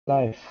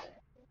Life.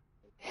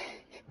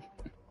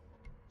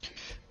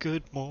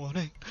 Good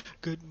morning,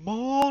 good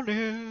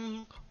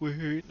morning.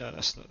 Wait, no,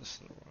 that's not the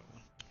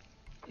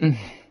right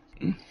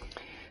one.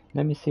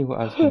 Let me see what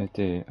I was gonna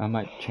do. I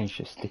might change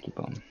the sticky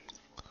bomb.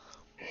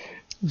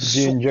 Did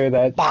you enjoy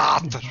that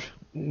Batter.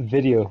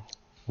 video,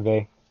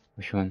 Vay?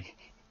 Which one?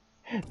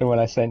 The one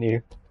I sent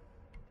you.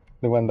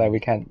 The one that we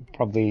can't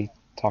probably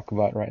talk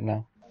about right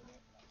now.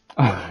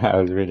 Oh, that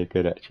was really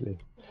good, actually.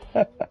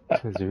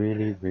 It was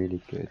really,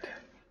 really good.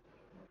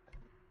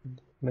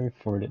 Let me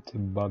forward it to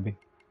Bobby.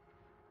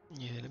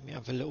 Yeah, let me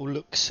have a little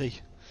look. See.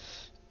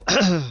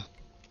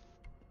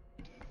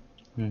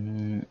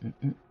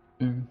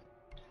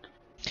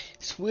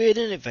 It's weird,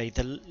 isn't it, Vay?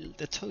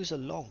 The toes are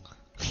long.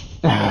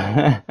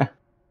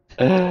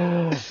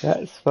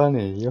 That's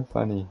funny. You're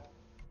funny.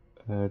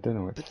 I don't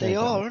know what to But say they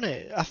about are, it. aren't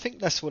it? I think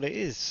that's what it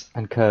is.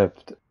 And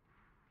curved.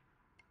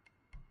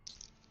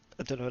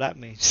 I don't know what that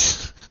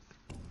means.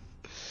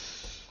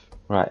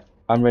 Right,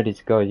 I'm ready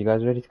to go. You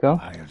guys ready to go?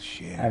 I'll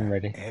share I'm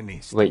ready.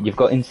 any Wait, you've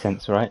got story.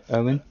 incense, right,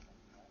 Owen?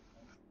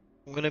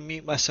 I'm gonna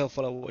mute myself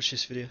while I watch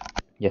this video.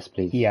 Yes,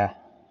 please. Yeah,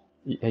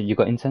 You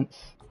got incense?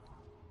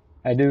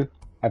 I do.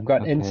 I've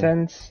got Okay.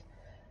 incense.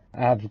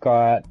 I've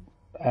got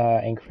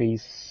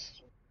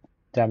increase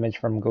damage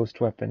from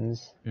ghost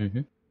weapons,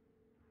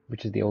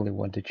 which is the only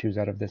one to choose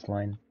out of this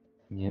line.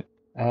 Yep.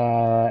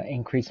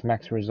 Increase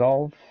max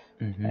resolve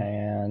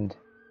and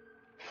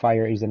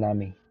fire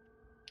Izanami.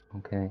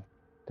 Okay,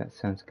 that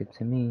sounds good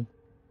to me.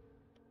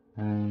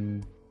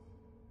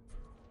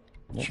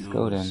 Let's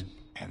go then.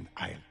 And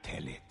I'll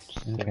tell it.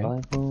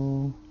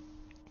 Survival.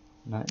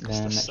 Right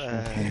then, That's,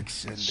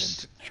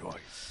 Excellent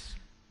choice.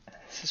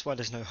 This is why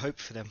there's no hope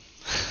for them.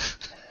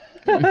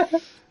 You know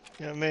what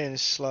I mean?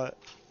 It's like,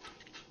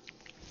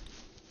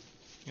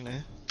 you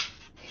know.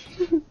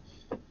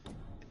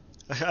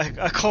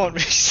 I can't really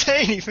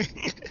say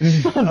anything.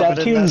 That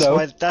tune,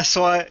 though. That's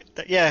why.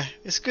 Yeah,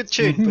 it's a good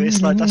tune, but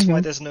it's like that's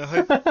why there's no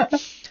hope.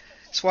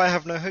 That's why I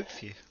have no hope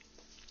for you.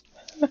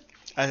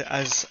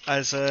 As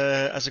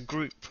a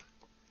group.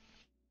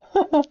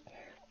 You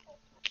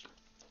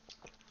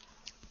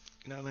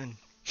know what I mean?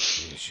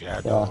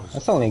 Yeah,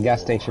 that's only a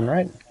gas station,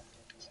 right?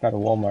 It's not a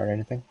Walmart or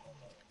anything.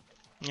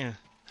 Yeah.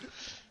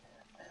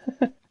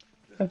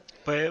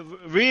 But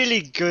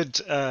really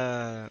good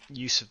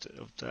use of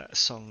that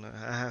song,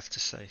 I have to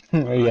say.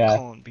 Yeah. I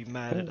can't be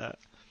mad at that.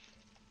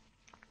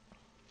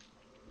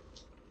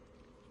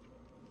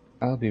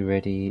 I'll be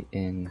ready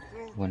in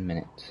 1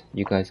 minute.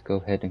 You guys go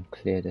ahead and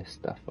clear this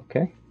stuff,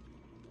 okay?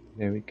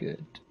 Very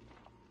good.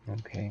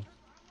 Okay.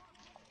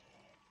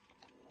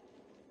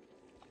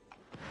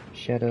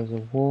 Shadows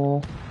of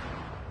War.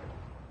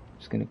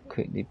 Just gonna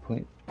quickly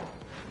put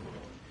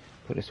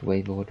this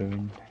wave order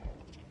in.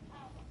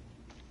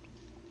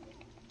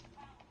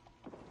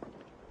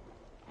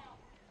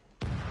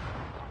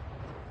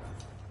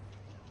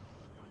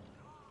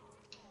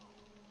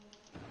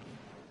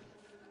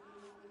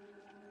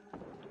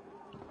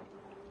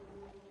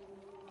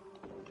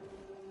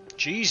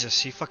 Jesus,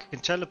 he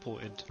fucking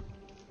teleported.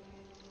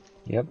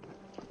 Yep.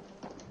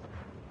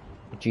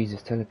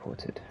 Jesus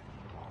teleported.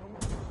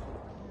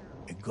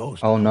 A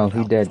ghost Oh no,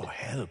 he dead. for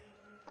help.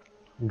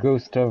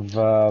 Ghost of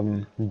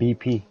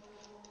BP.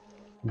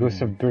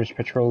 Ghost of British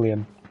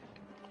Petroleum.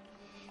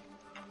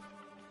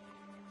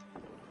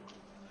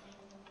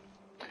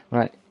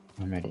 Right,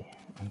 I'm ready.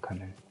 I'm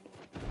coming.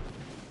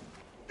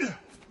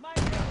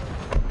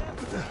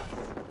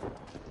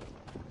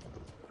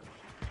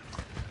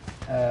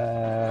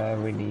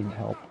 We need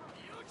help.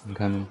 I'm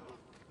coming.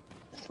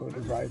 So the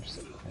vibes.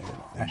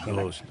 The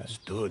ghost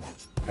stood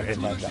ready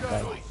to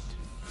fight.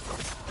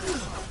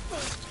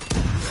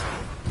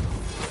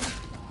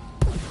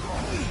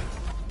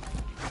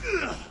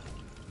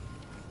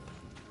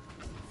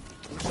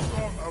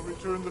 I'll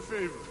return the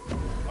favor.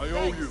 I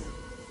owe you.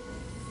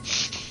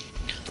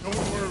 Don't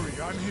worry,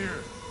 I'm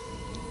here.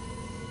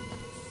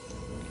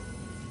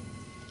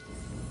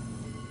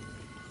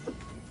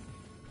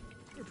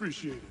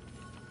 Appreciate it.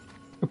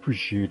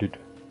 Appreciated.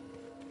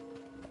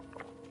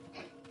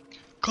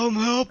 Come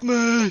help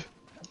me!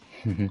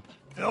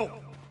 Help!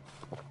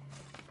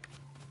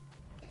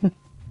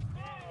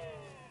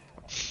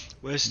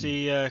 Where's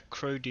the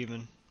crow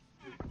demon?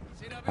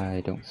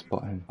 I don't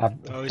spot him.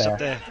 Oh, he's up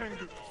there.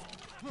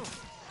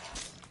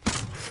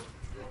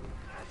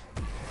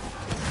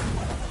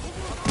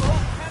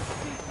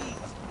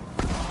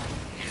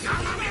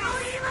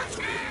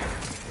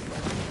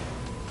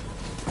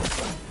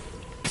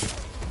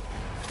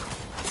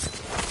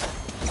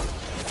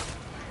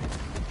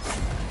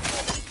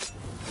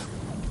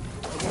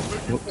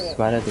 Whoops,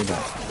 why did I do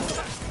that?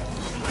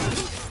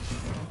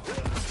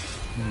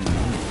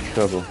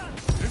 Trouble.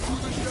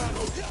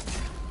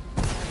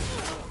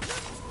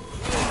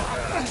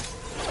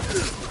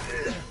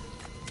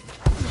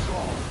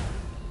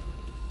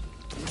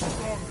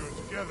 Stronger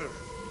together.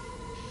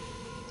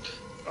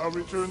 I'll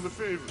return the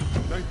favor.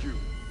 Thank you.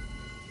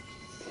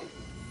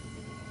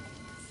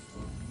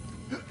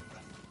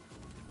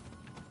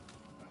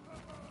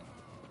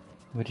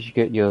 Where did you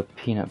get your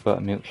peanut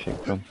butter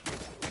milkshake from?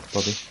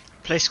 Bobby?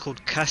 Place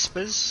called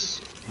Casper's.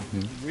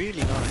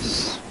 Really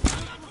nice.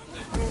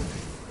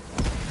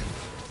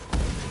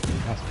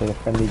 That's for the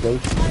friendly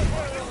ghost.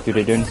 Do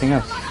they do anything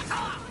else?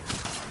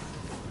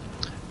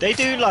 They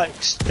do like,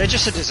 they're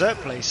just a dessert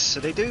place, so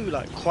they do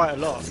like quite a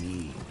lot.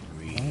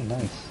 Oh,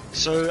 nice.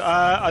 So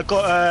I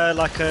got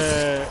like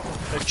a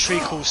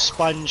treacle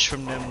sponge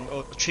from them,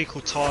 or a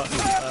treacle tart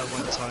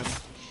one time.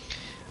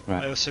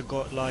 Right. I also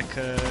got like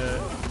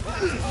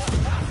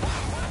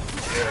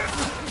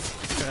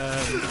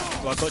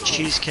well, I got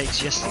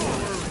cheesecakes yesterday.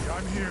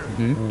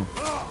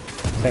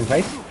 Same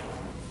place?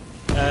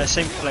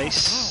 Same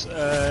place.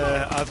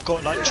 I've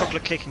got like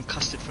chocolate cake and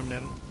custard from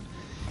them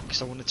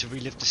because I wanted to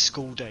relive the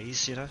school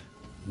days, you know.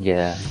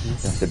 Yeah,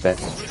 that's the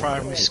best.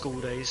 Primary school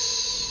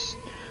days.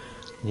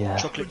 Yeah.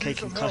 Chocolate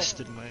cake and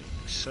custard, mate.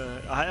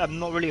 So I'm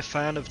not really a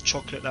fan of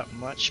chocolate that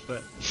much,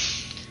 but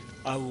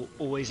I will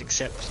always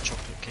accept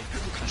chocolate cake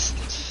and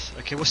custard.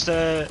 Okay, what's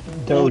the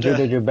order?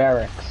 Dojo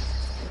Barracks.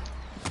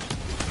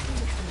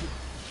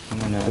 I'm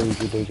gonna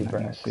Dojo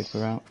Barracks.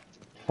 super out.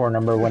 For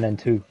number 1 and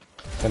 2.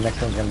 The next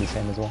one's gonna be the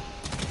same as well.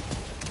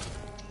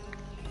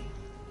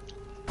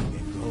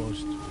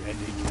 Ghost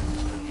ready.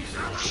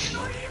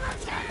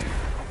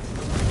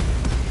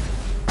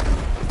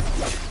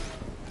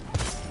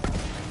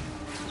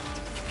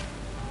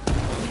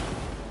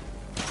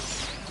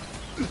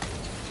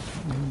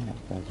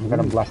 I'm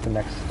gonna blast the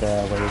next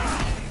wave.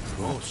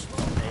 Ghost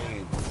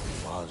name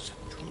was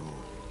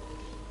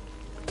true.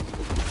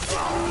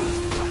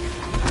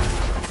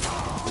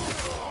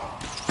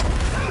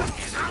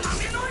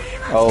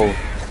 Oh,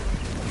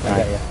 Yeah,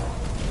 nice.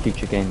 yeah.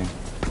 Future gaming.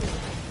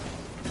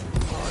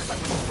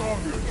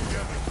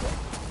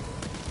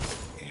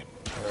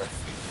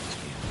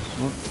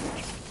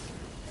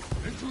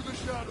 Into the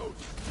shadows.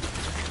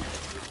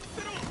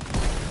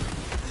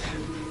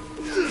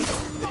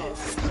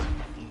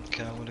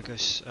 Okay, I want to go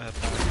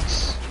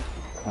Barracks.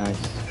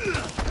 Nice.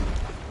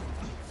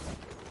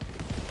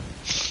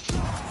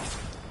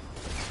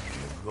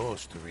 The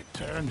ghost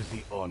returned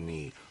the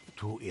Oni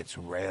to its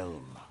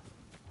realm.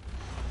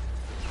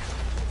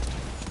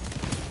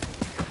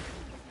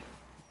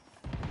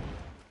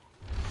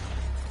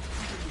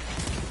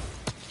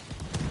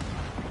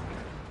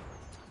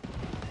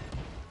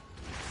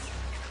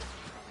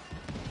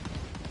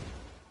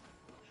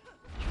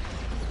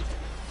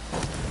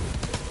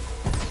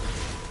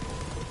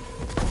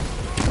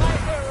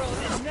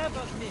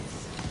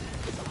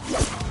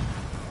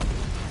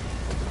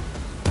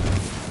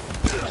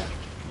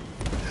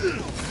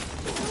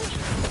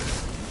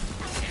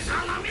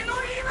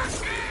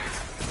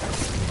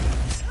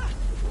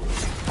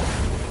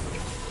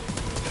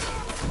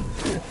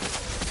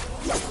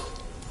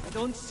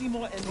 Don't see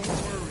more enemies.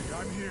 Don't worry,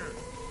 I'm here.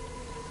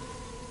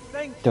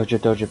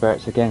 Dojo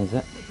Barracks again, is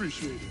it?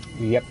 Appreciate it.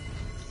 Yep.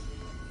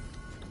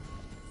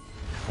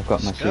 I've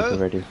got my Let's go.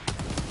 super ready.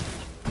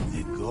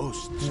 The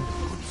ghosts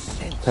could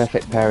sense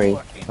Perfect parry.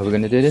 Are we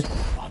gonna do this?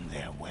 on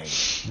their way.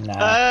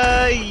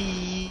 Nah.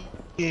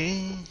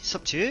 Yeah, it's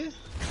up to you.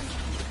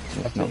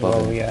 It's not Well,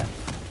 bothering. yeah.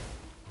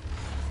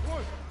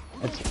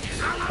 It's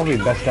probably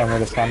best done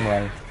with a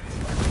samurai.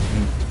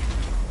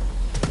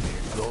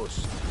 The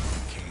ghost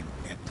came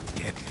a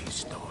deadly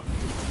storm.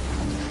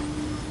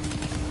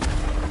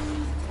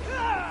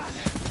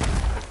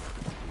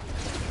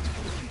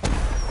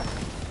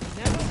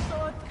 Never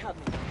saw it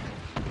coming.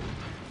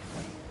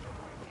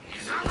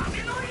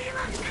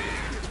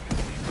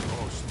 The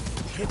ghost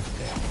hit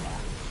them.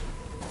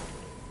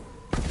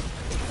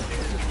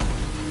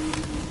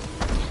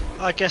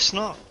 I guess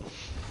not.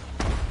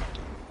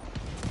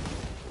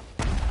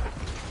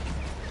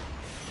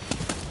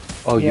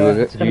 Oh, Yeah, you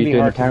were it's gonna be doing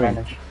the hard to parry.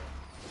 manage.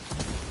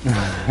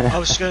 I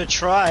was going to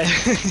try,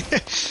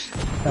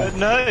 but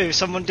no,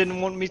 someone didn't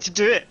want me to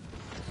do it.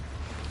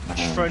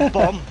 Just throwing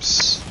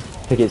bombs.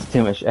 I think it's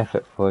too much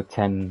effort for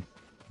 10,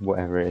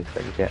 whatever it is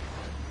that you get.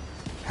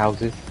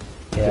 Houses? Is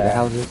it the Yeah.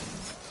 houses?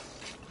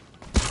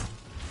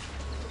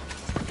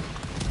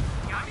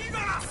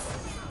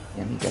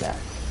 Yummy good ass.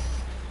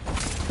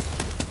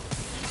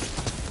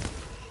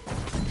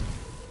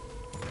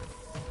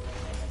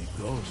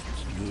 The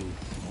ghosts knew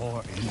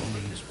more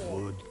enemies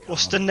would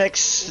What's come. the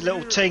next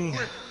little thing?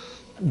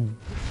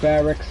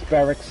 Barracks,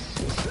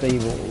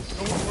 stables.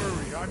 Don't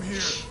worry, I'm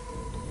here.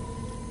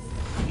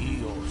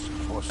 Eo's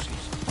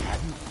forces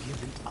hadn't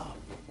given up.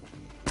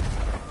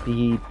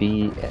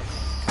 BBS.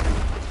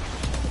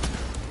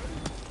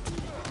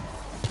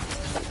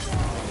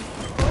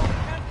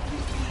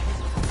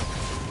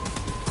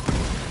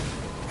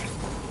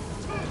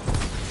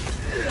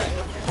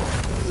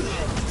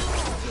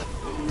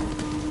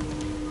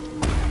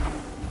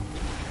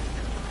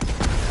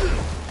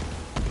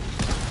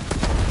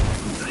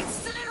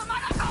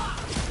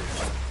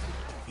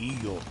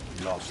 Eo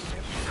lost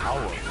their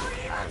power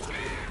to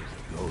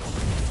the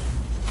ghosts.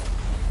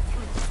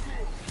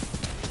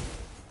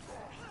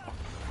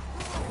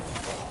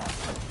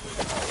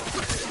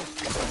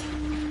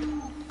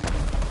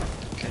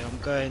 Okay, I'm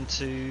going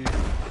to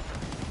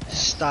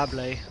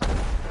Stable.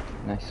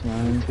 Nice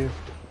one. Two.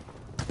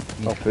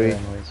 Me Oh, three.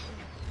 anyways.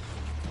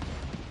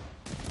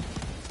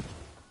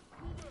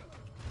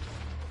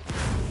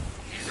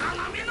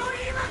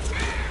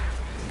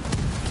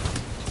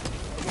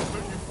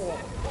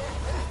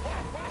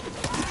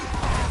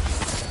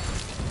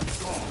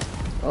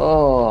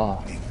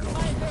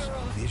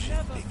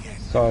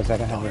 So is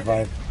that I have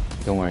revive?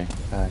 Don't worry.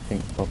 I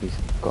think Bobby's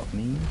got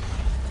me.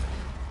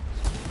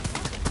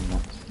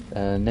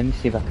 Let me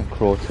see if I can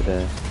crawl to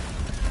the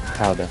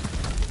powder.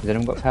 Has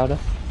anyone got powder?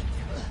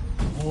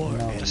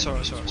 No. Sorry.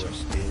 We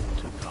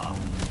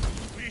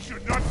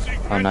should not seek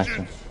Oh, nice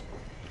one. vengeance,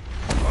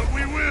 but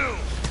we will.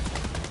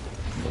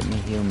 Let me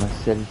heal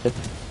myself.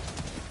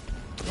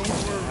 Don't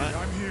worry,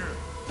 I'm here.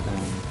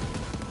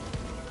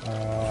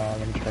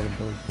 Let me try to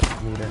build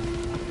meter.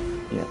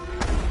 Yeah.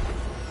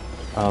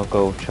 I'll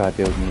go try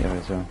build meter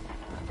as well.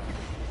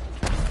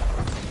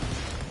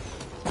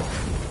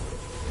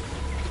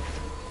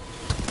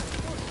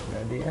 Good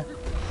idea.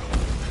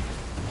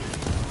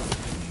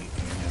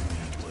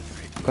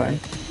 Got him?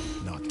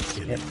 Not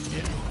killing Yep.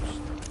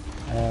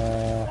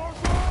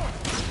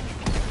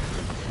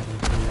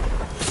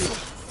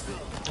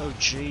 Oh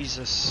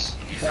Jesus.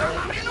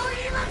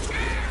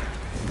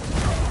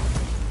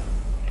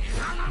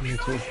 Me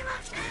too.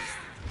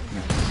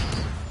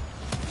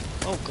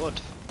 Oh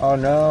God. Oh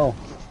no!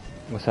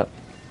 What's up?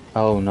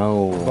 Oh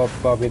no.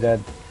 Bobby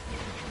dead.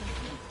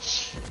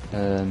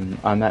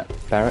 I'm at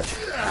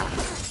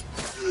Barracks.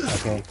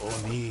 Okay.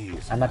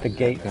 Onis. I'm at the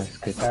gate. That's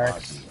good.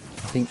 Barracks.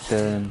 I think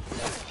the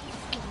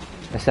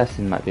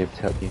assassin might be able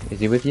to help you. Is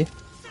he with you?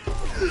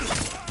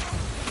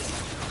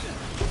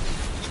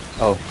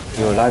 Oh,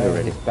 you're alive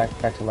already.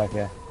 Back to life,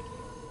 yeah.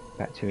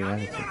 Back to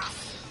reality.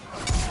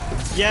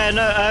 Yeah,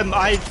 no.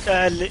 I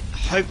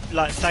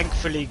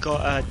thankfully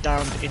got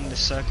down in the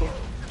circle.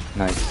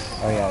 Nice.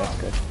 Oh yeah,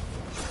 that's good.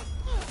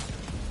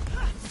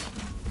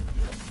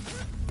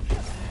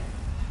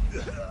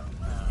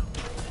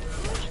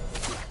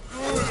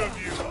 Good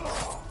of you.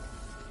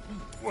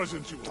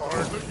 Wasn't too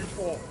hard. Let you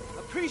fall. Could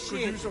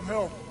Appreciate use some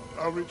help.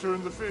 I'll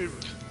return the favor.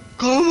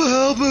 Come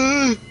help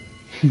me!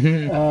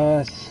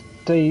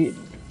 Stay.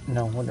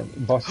 No, what the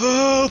boss?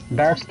 Help!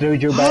 Barracks,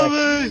 Dojo,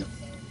 Barracks.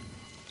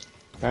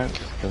 Barracks,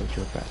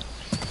 Dojo, Barracks.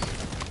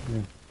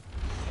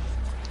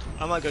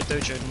 I might go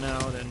Dojo now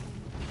then.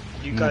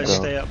 You Mm, guys go.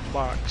 stay at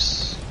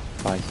Barracks.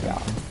 Bye,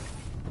 yeah.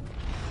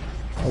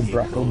 Oh,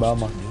 Barack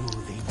Obama. Knew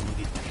they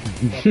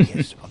needed to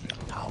focus on the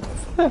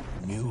powerful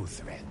new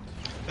threat.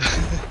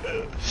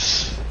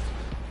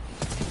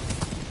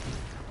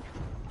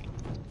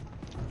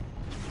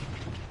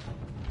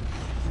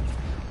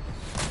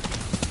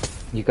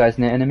 You guys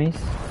near enemies?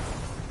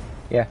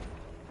 Yeah.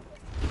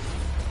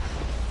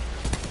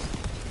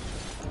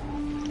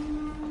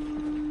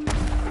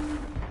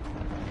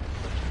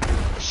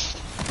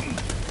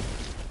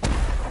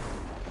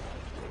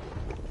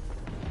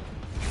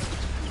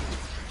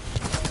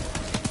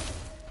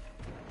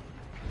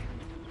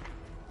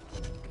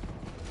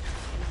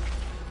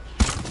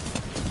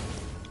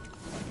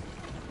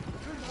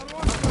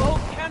 Goal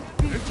can't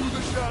be Into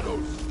the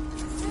shadows.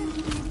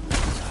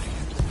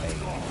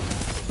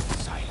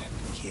 Silent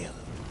kill.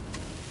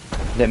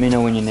 Let me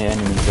know when you're near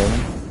enemies,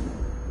 Rowan.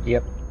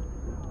 Yep.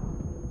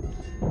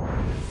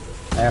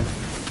 I am.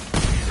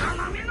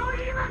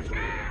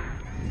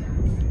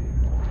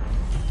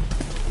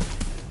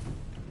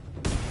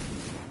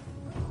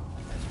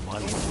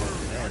 One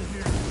will end.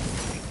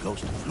 A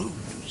ghost flew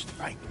to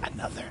strike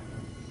another.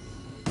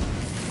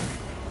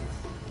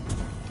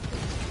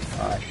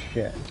 Ah,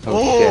 shit.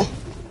 Oh,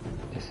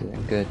 shit. This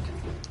isn't good.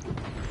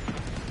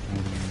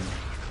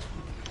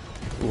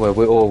 Well,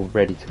 we're all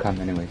ready to come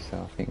anyway, so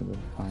I think we'll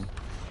be fine.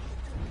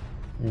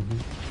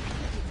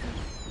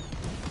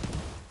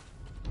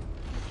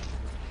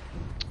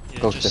 Yeah,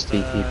 Ghost just, of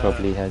BP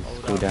probably has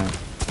hold cooldown. on.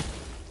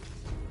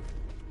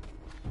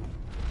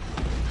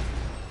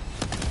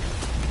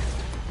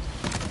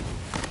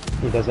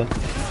 He doesn't.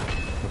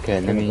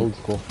 Okay, let me Old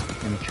school.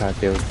 try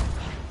build.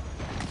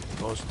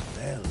 Ghost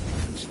fell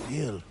and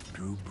still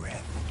drew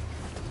breath.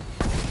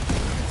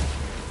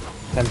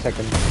 10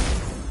 seconds.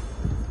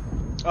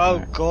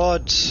 Oh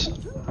God.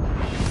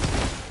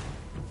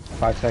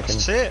 5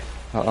 seconds. That's it.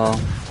 Uh-oh.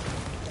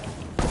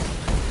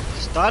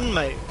 It's done,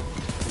 mate.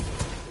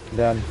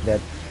 Done. Dead.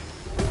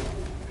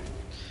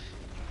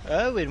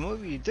 Owen, what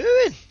were you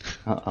doing?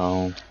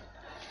 Uh-oh.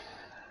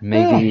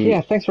 Maybe...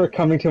 Yeah, thanks for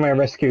coming to my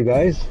rescue,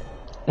 guys.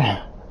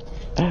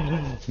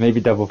 Maybe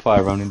double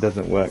fire running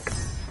doesn't work.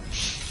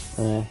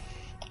 I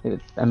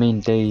mean,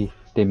 they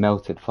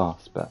melted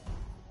fast, but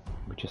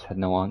we just had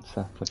no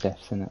answer for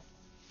deaths in it.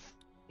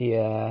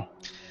 Yeah.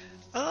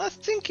 I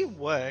think it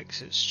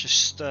works. It's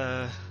just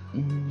don't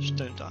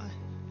die.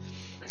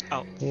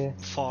 Out, Yeah.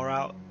 far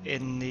out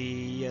in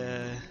the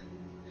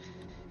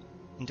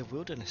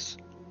wilderness.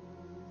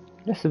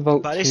 Let's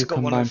vote But at least to I got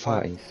combine 105.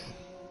 parties.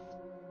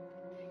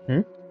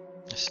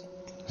 It's I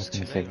was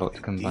going too to say late. vote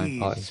to combine These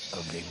parties.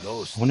 ugly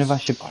ghosts I wonder if I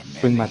should are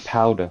bring my many.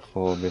 powder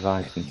for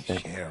revives Let me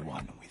instead. share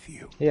one with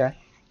you. Yeah.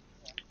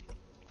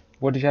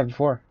 What did you have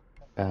before?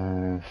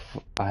 I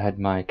had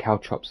my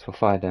caltrops for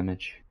fire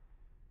damage.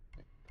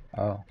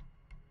 Oh.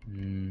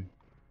 Mm,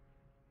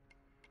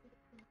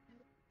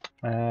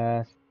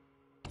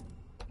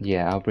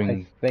 yeah, I'll I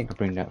bring think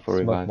that for smoke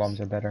revives.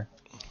 bombs are better.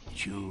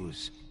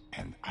 Choose,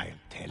 and I'll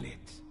tell it.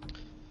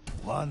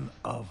 One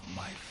of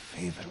my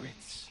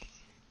favorites.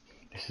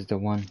 This is the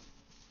one.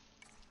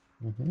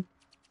 Mm-hmm.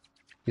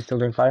 You still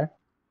doing fire?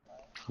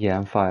 Yeah,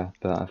 I'm fire,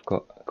 but I've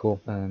got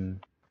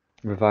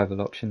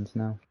revival options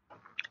now.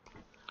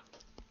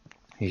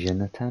 Je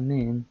ne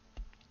t'amène.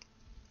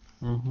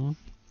 Mm-hmm.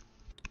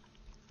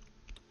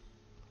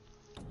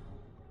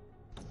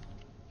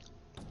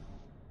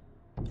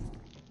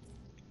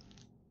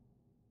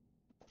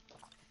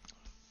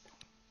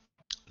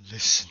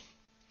 Listen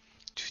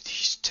to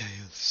these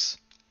tales.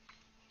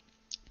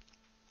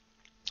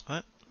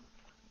 What?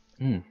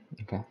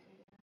 Okay.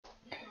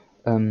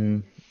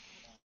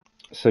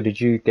 So did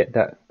you get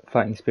that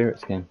Fighting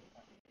Spirits game?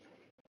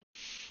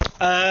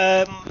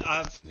 I've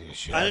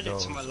The added it to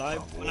shadows my live.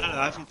 of Well, no, war.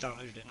 I haven't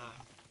downloaded it now.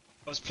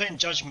 I was playing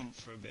Judgment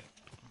for a bit.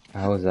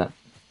 How was that?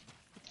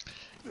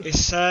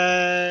 It's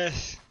Ropey?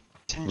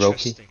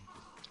 interesting.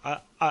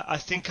 I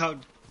think I'll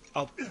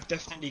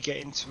definitely get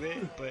into it,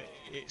 but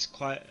it's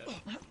quite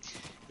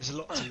there's a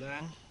lot to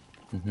learn,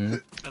 Mm-hmm.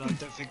 and I don't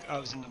think I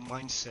was in the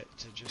mindset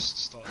to just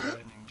start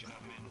learning. Do you know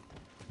what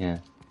I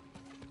mean?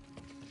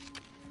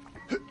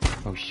 Yeah.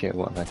 Oh shit,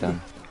 what have I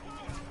done?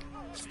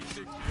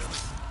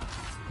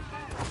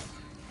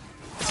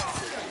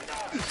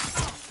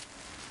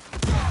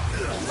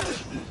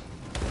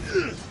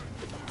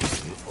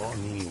 The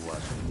Oni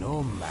was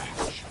no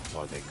match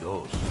for the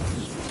ghosts.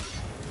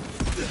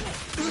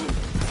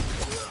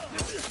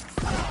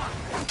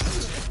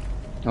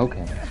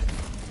 Okay.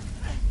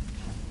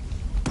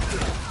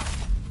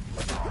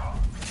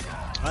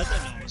 I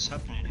don't know what's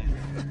happening here.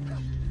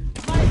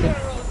 My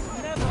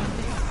arrows never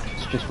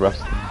miss. It's just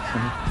rusty.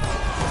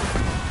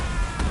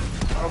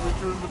 I'll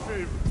return the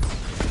favor.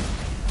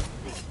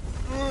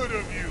 Good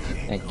of you.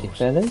 Thank you,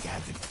 fellas.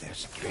 Gathered their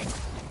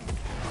strength.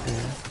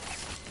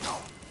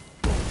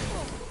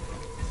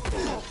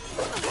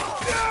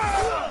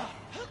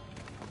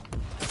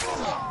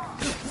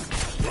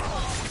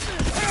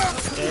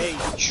 They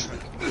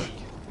tricked me.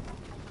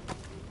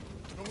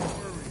 Don't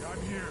worry,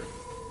 I'm here.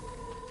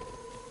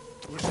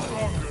 We're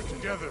stronger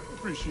together.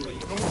 Appreciate it.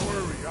 Don't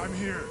worry, I'm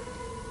here.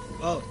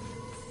 Oh,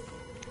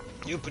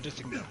 you put the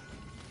thing down.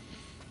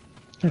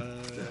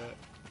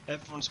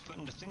 Everyone's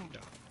putting the thing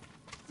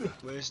down.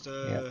 Where's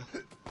the?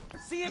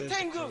 See a There's the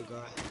tango.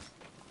 crow guy.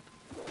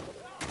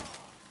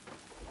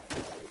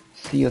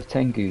 Sea of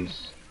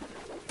Tengus.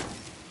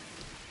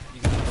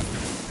 You got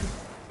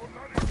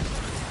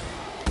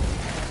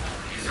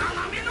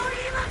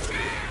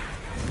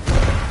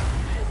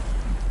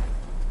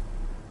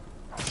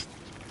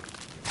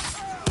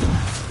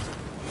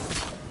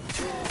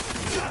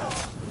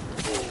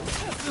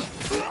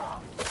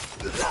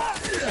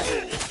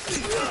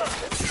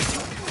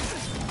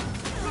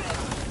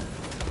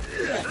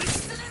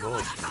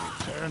Ghost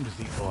returned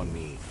the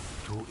Oni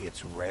to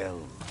its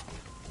realm.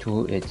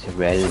 To its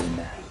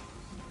realm.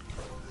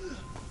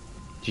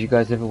 Did you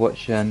guys ever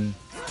watch Avatar: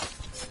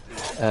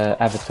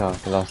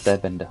 The Last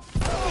Airbender? the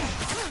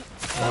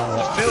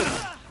film.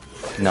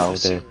 No, The the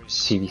series.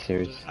 TV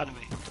series. The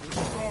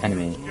anime.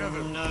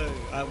 Anime. No,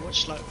 I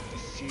watched like a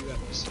few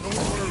episodes.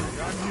 Don't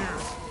worry, I'm here.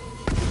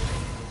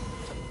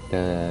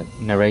 The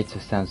narrator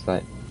sounds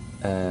like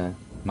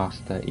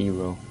Master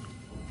Ero,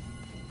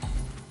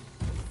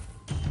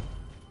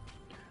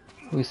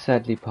 who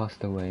sadly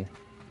passed away.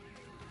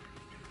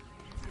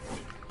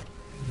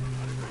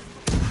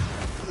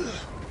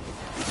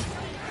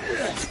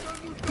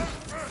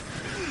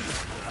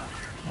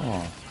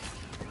 Oh.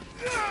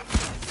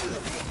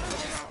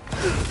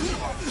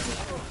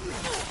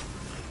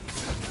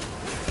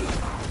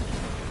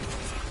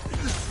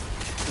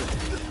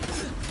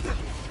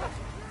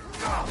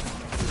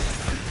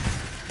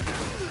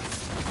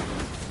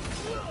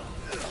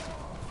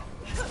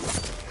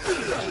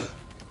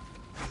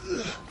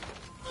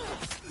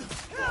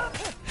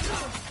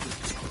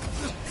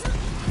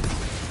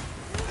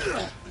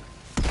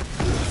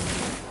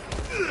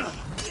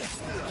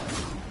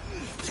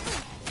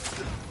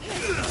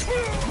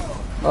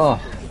 Oh,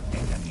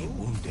 Enemy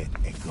wounded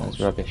a that's ghost.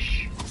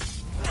 rubbish.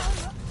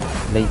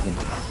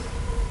 Laziness.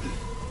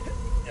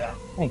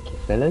 Thank you,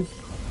 fellas.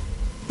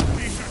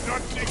 We should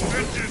not take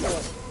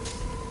vengeance.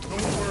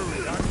 Don't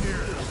worry, I'm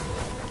here.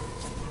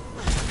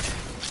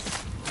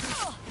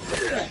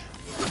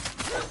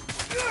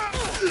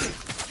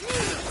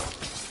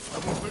 I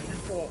won't let you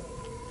fall.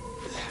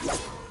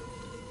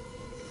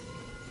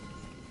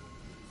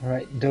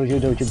 Alright,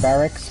 Dojo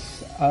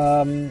Barracks.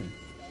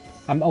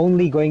 I'm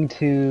only going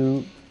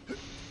to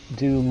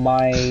do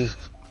my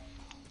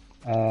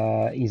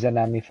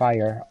Izanami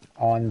fire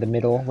on the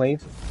middle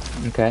wave.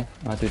 Okay,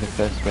 I'll do the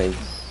first waves.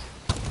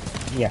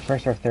 Yeah,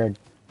 first or third.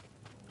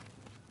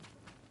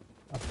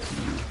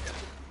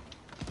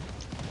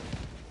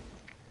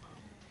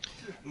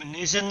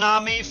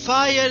 Nizanami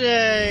Fire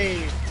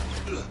Day!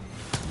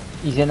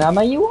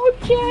 Izanama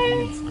Yuoche!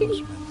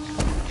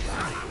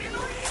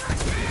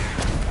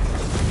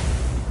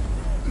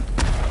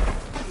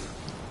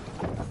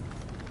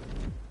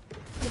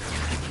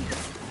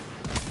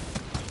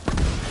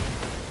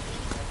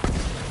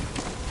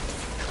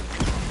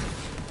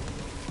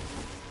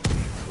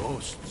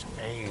 Ghost's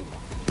aim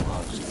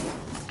was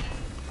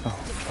Oh,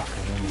 fuck,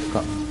 I almost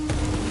got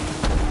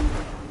him.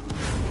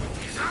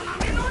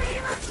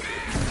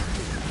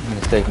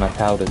 gonna save my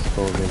powders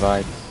for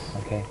revives.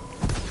 Okay.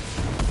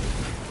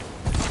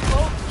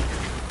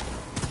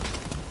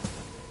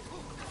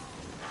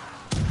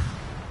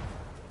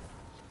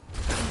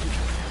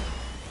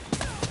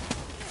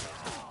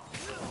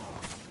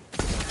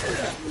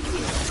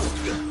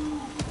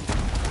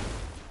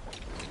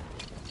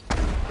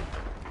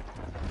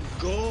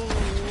 Go!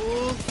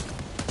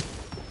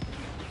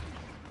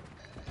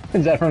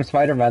 Is that from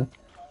Spider-Man?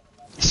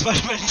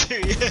 Spider-Man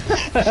 2,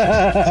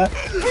 yeah.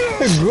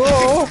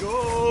 Go! Go!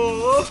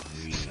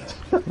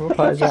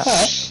 What is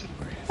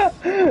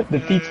that? The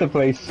pizza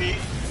place.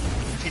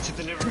 Pizza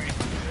delivery.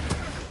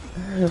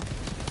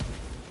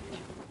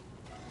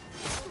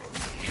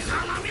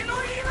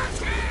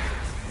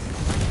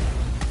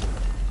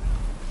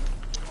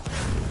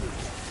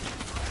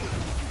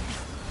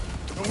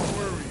 Don't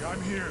worry,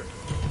 I'm here.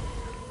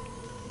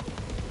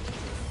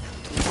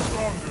 We're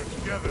stronger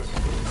together.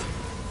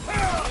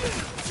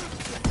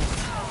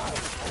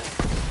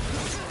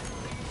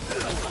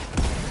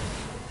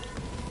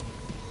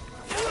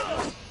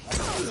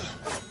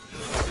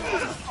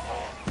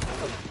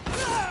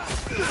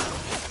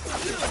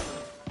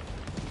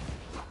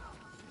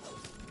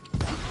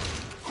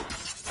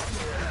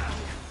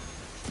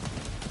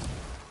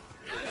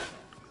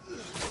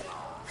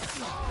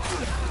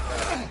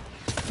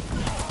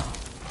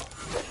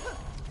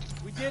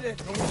 We did it.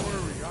 Don't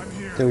worry, I'm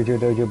here.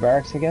 Dojo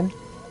Barracks again?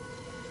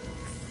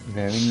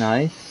 Very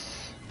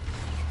nice.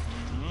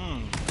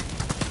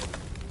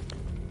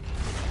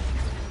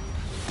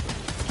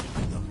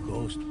 The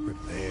ghost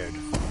prepared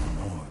for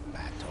more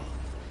battle.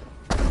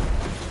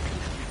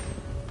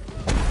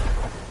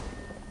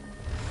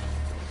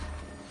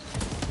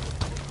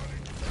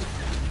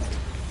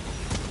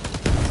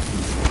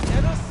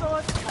 Never saw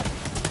it coming.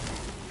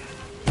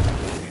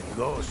 The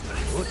ghost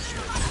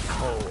butchered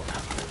foe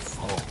after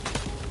foe.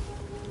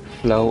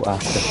 Flow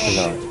after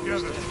flow.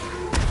 Together.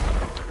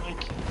 Thank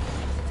you.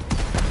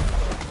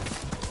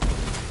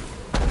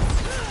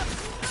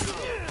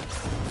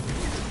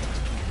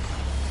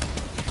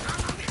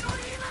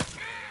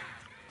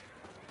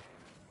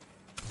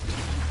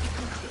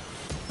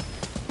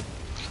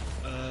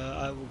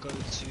 I will go to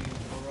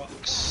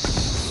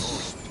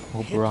Barracks.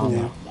 Oh,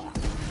 Brahma.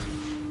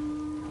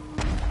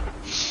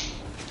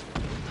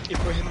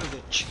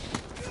 Ibrahimovic.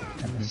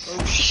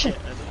 Oh shit, I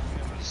didn't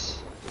realize.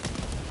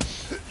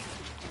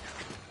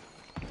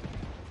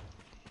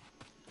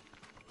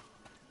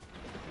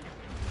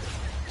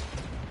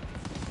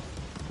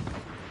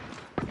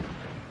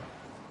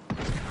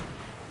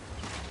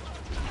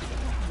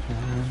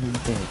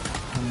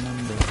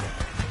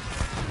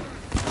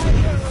 My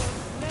heroes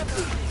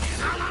never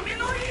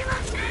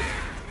miss.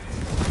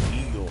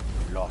 Io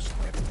lost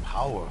a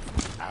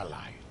powerful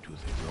ally to the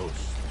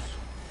ghosts.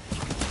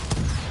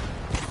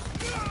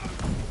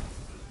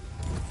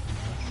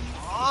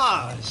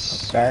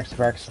 Nice.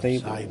 Barracks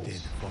stables.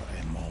 Subsided for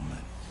a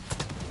moment.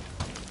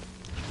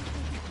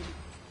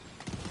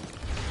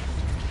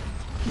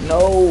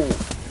 No!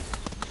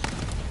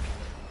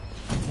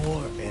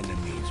 More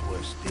enemies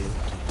were still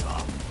to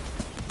come.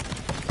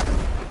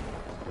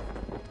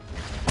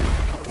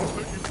 I won't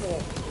let you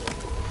fall.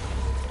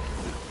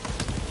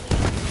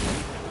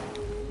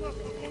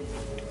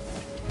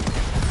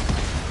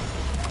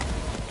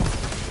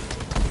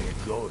 The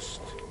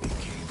ghost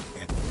became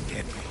a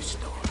deadly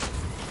storm.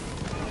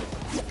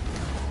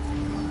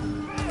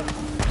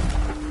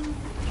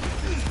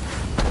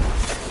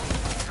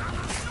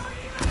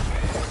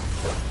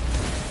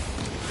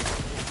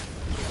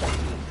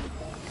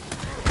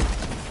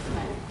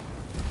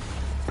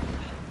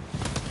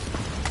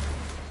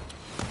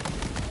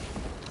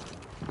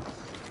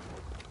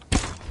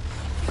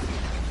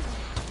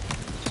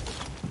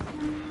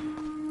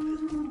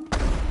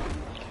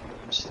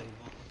 Stable.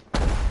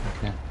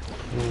 Okay.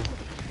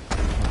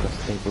 I'll go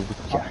stable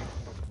with Jack.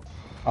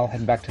 I'll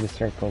head back to the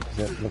circle because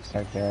it looks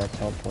like there are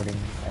teleporting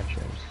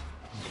archers.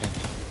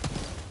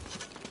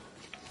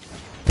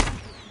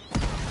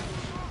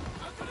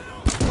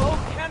 Foe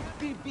can't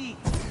be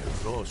beat. The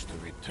ghost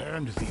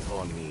returned the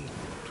Oni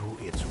to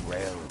its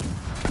realm.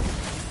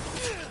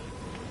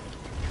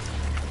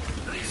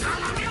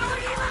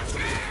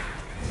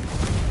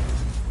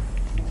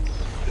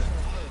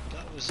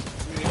 That was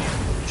really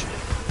unfortunate.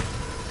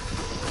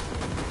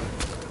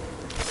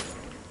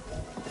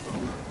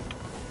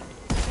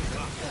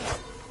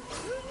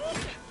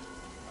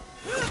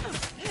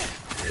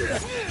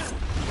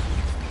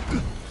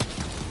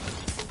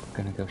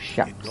 Gonna go The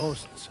shots.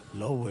 ghosts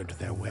lowered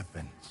their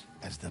weapons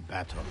as the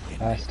battle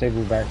ended.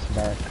 Stable Barracks.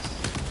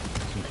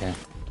 Okay.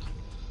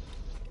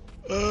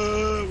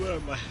 Where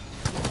am I?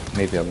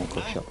 Maybe I won't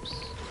go shops.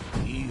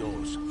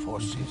 Io's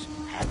forces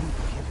hadn't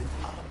given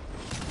up.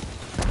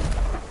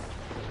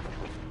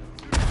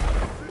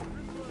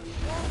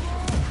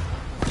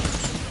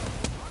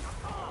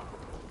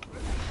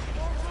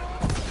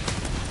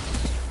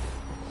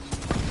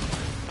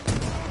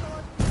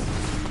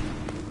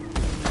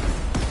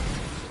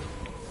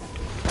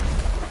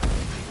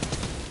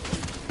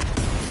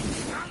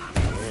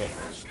 Death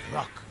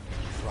struck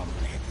from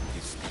a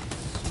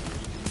distance.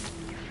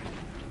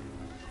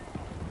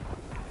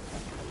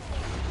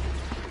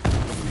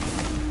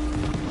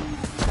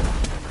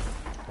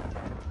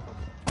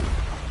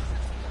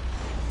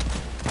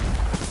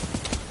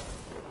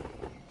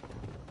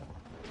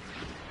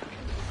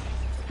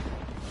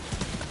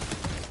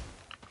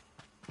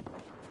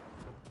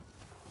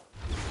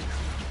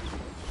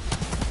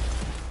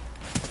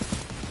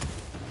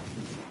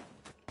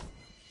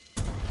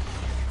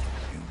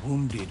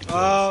 wounded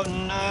Oh ghosts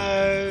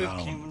no!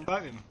 round. Can you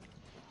revive him?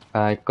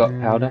 I got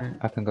powder.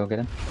 I can go get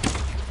him.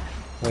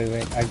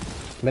 Wait.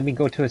 Let me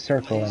go to a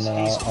circle and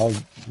then I'll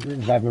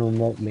revive him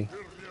remotely.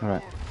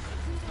 Alright.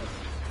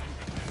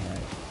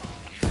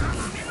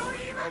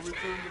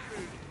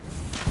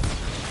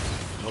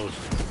 Those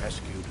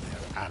rescued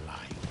their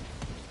ally.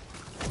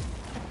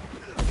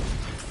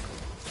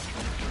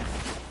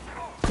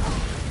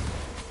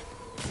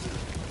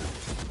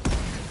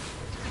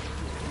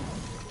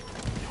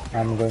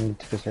 I'm going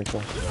to the circle.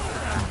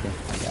 Okay.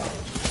 Yeah.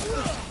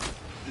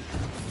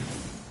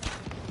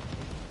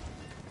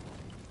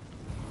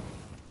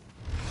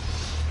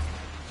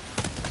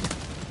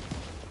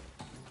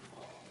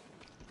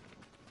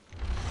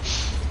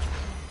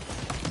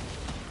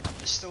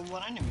 There's still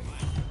one enemy,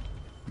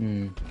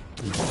 man.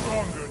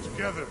 Stronger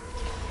together.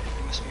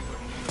 He must be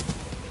running.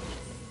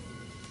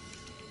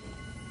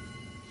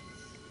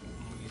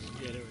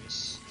 Yeah, there he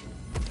is.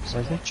 There's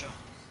Where is a he? watcher.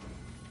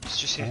 It's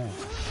just here.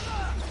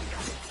 Oh.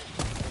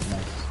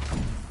 Nice.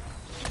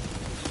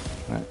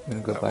 Alright, I'm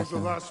gonna go That buy was the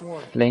some last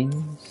one.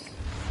 flames.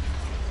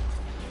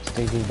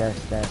 Staging barracks,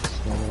 by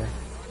the way.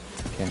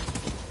 Okay.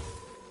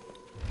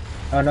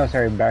 Oh no,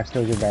 sorry, barracks,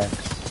 Dojo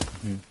barracks.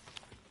 Hmm.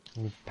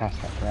 We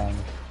passed that round.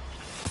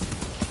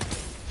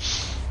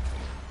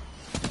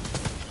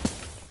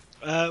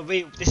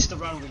 This is the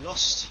round we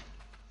lost.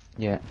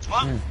 Yeah.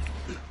 What?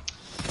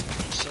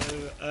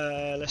 So,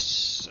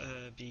 let's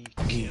be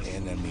The careful.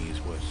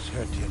 enemies were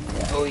certain.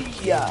 Oh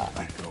yeah.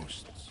 The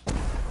ghosts.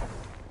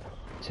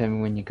 Tell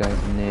me when you guys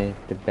are near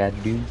the bad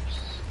dudes.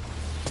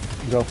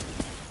 Go.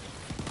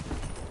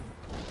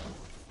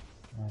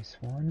 Nice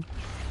one.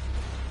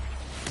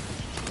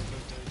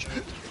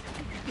 Dojo.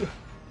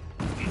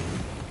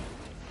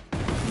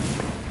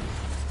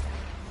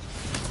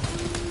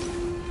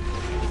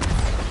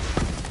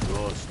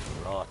 Ghost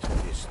wrought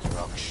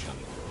destruction.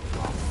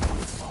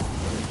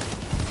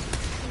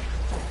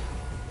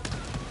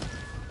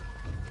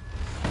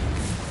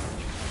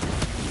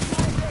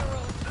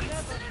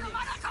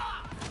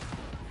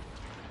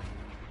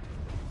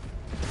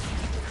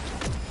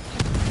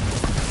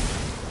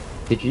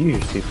 Did you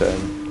use super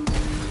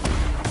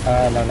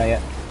early? No, not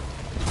yet.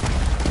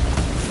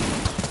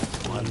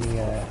 One Let me,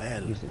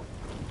 fell, use it.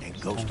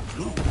 and Ghost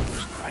Blue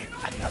will strike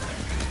another.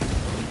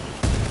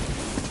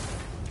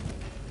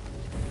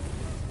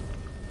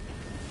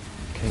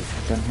 Okay,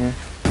 done here.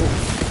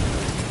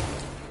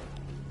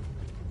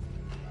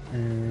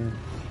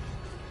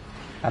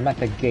 I'm at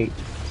the gate,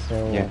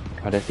 so Yeah.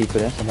 Are there people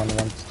there? someone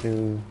wants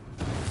to...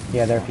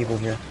 Yeah, there are people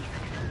here.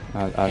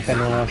 I'll If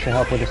anyone wants to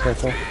help with the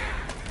circle.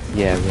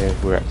 yeah,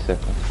 we're at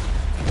circle.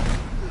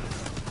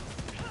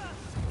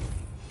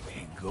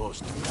 And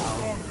Ghost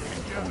down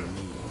on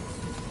me.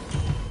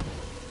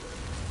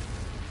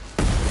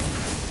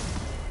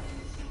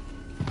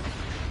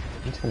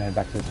 I'm just gonna head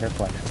back to the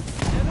circle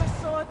actually. Never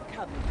saw it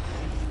coming.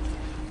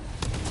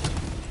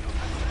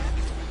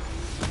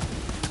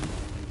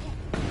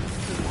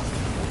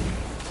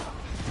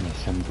 Need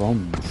some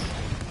bombs.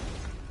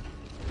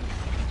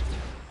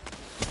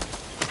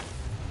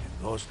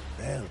 Ghost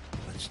fell,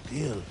 but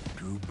still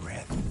drew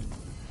breath.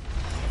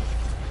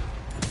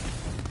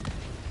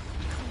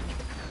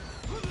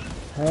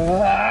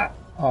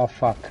 Oh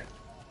fuck.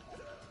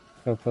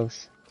 So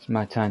close. It's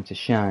my time to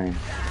shine.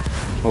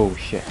 Oh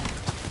shit.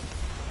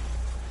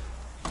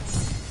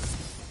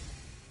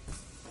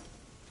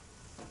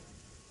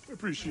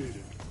 Appreciate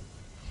it.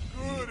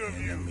 Good The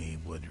of you. enemy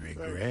would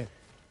regret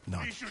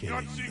not We should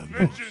killing not seek the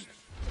vengeance.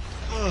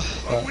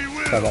 ghost. But we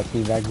Saw will. that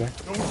teabag there.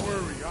 Don't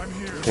worry, I'm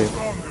here. Okay.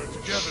 Stronger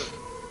together.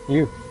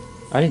 You.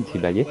 I didn't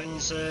teabag you.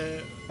 When's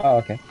Oh,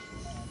 okay.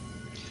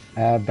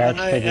 Barracks, I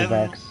know, Dojo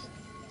barracks.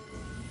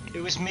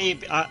 it was me.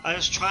 I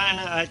was trying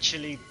to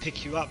actually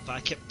pick you up, but I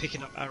kept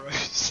picking up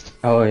arrows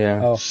Oh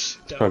yeah. Oh,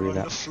 that probably were on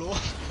that. the floor.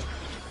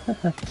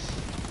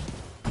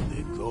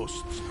 The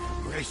ghosts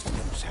braced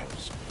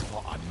themselves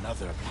for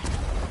another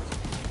battle.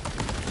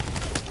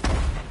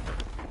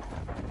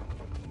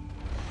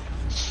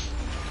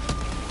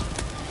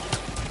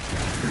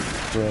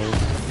 great.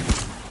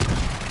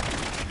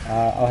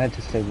 I'll head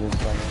to stables.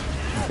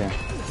 Okay.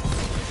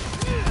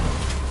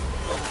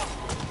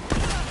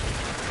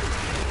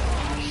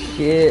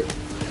 Shit.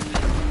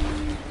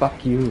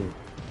 Fuck you.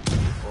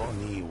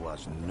 Oni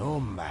was no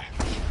match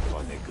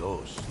for the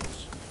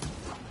ghosts.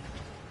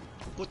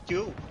 What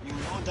you? You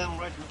know damn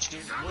right what you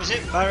did. Was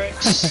it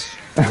Barracks?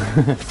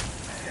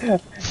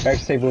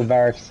 Barracks, stable,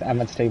 barracks.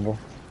 I'm at stable.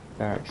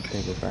 Barracks,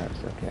 stable barracks,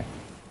 okay.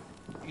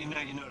 you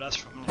know that's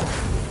from there.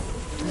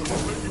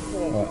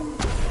 What?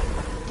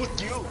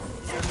 What you? You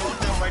know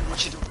damn right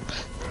what you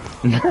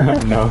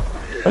do. No.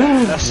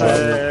 That's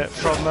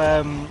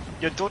from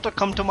your daughter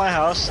come to my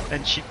house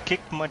and she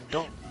kicked my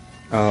door.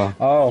 Oh,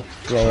 Oh,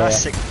 yeah.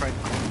 Classic prank.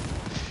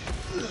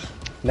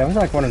 That was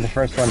like one of the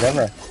first ones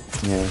ever.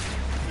 yeah.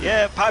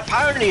 Yeah,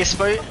 apparently it's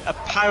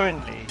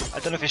apparently, I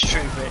don't know if it's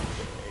true, but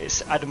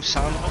it's Adam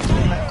Sandler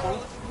doing that call.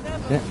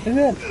 Is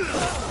it?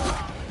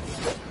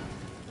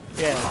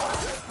 Yeah.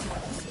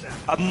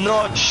 I'm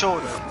not sure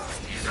though.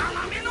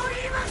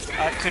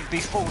 It could be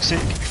false, it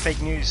could be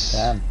fake news.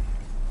 Damn.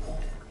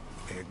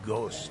 A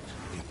ghost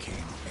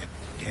became a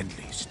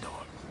deadly storm.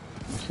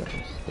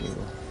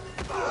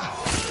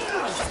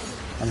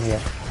 I'm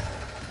here.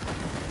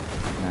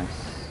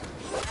 Nice.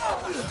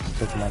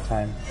 Taking my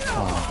time.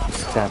 Oh,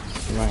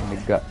 stabs right in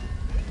the gut.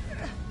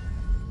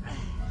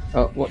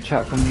 Oh, watch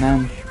out from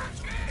Nam.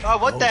 Oh,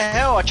 what the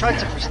hell? I tried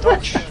to press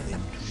dodge.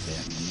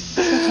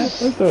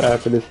 That's what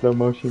happened in slow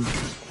motion.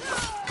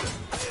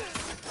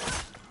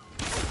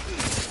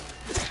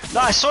 No,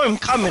 I saw him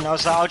coming. I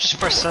was like, I'll just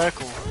press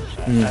circle,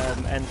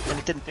 and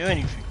it didn't do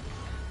anything.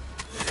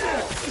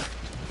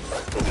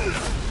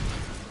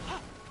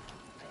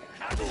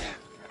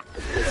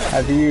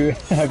 Have you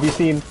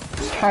seen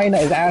China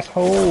is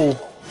asshole?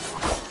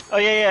 Oh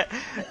yeah.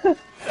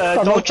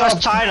 Don't trust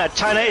China.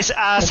 China is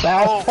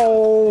asshole.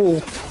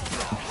 Asshole.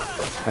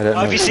 I don't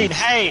know. Have you seen?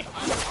 Hey,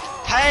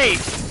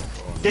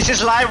 this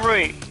is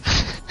library.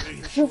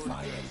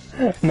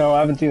 No,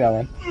 I haven't seen that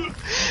one.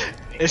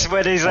 It's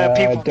where there's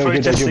people Dojo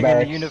protesting in the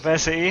Barracks.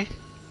 university.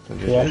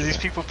 Yeah. There's these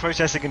people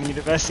protesting in the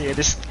university, and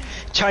this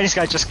Chinese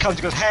guy just comes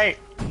and goes, hey,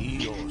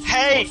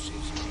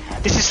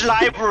 this is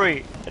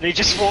library, and he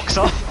just walks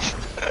off.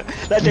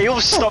 Like they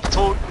all stop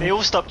they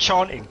all stop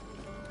chanting.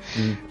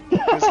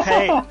 Goes,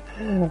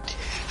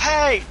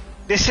 hey,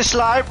 this is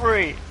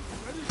library.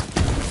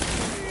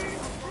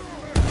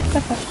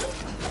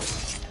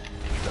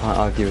 Can't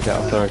argue with that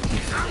authority.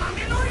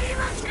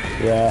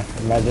 Yeah,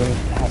 imagine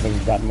having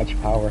that much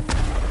power.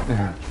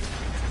 I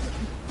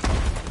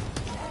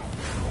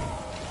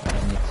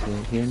need to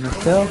heal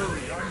myself.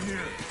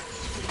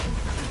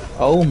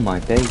 Oh my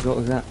days, what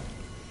was that?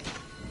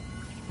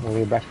 Well,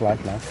 we're back to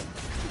life now.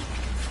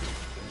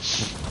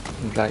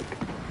 Like,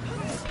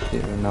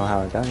 didn't even know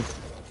how I died.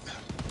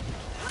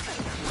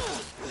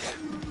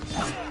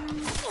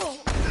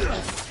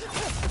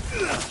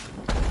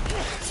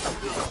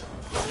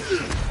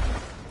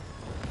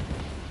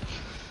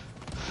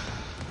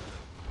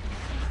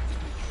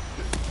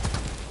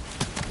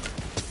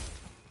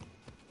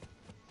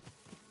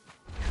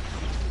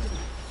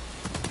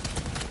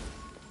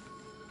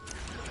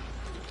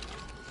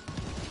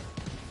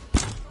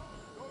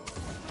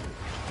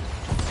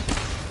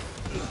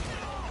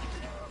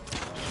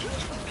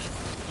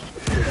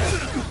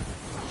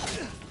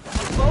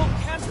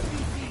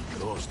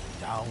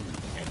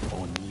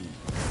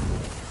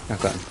 I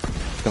got him.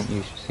 Don't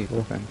use your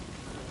super friend.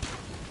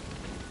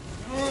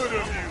 Good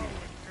of you.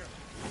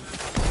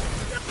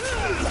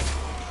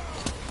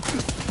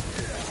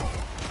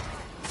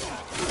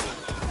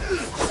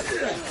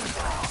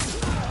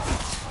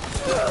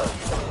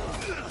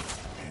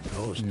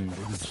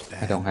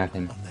 I don't have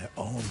him. On their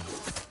own.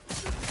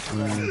 We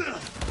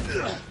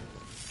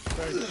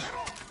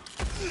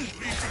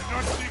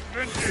cannot seek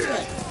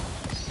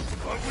vengeance,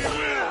 but we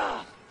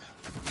will.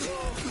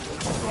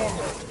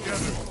 Stronger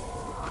together.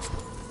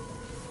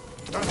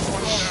 That's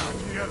one down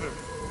together.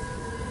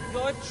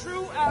 Your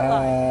true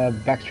ally.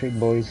 Backstreet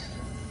Boys.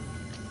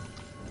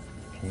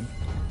 Okay.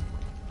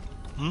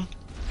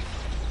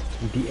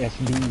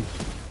 BSB.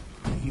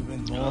 Even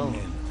more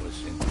men were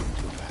sent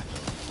into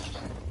battle.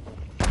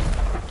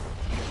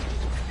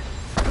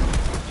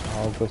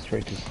 I'll go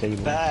straight to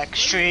stable. Back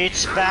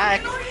streets,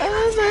 back.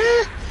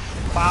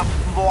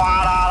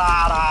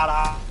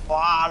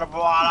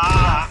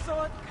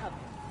 Sword coming.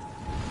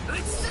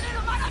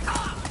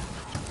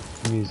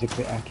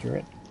 Musically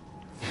accurate.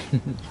 For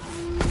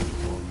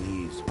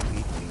these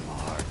weeping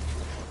heart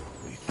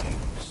became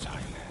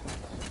silent.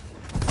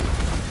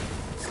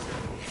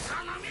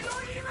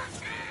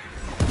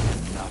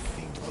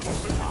 Nothing will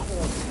stop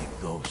the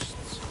ghosts.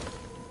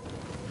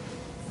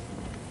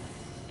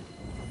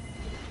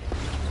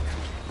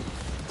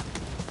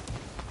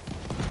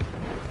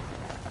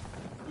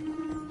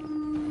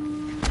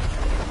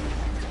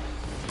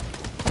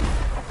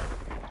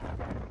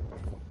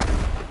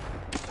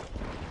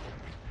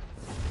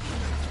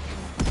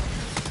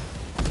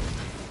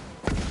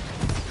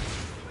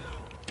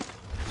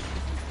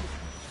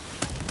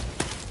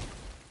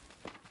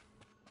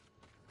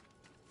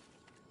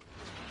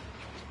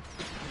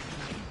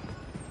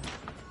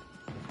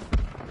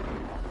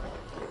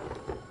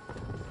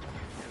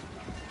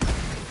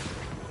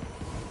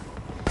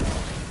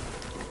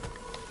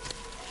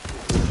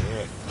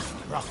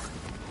 Struck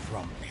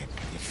from it.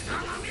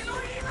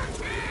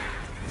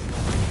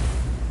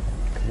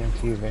 Coming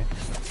to you, Vic.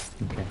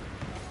 Okay.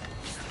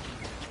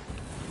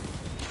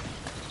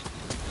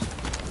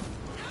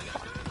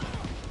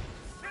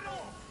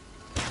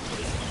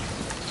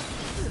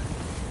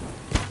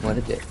 What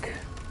a dick.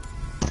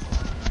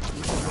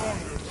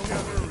 Stronger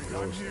together.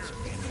 I'm here.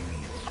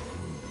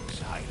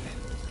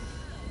 Silent.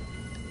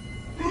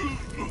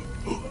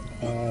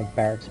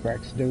 Barracks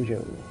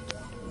Dojo.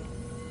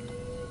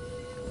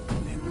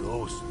 The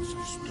ghosts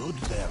stood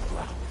their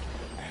ground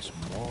as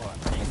more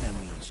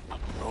enemies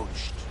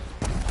approached.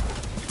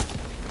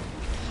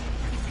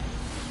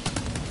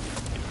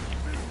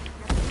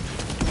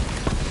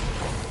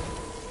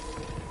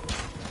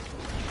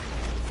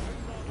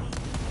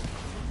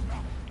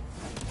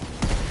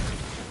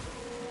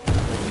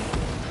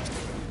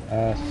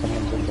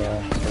 someone's in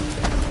the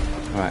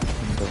circle. Alright,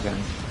 I'm go get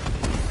him.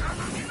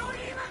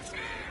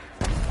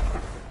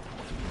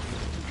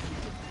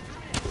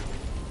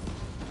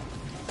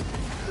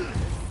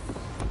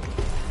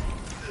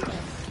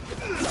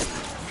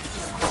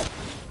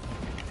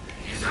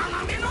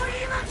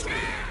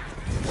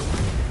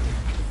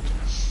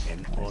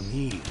 An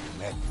Oni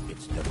met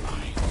its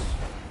demise.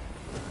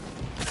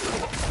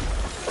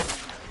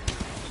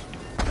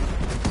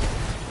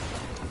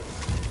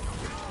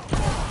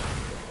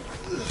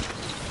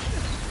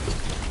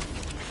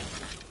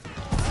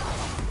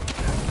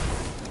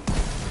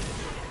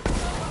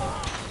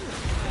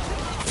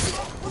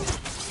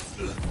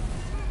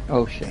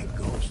 Oh shit.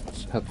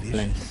 Ghosts Hook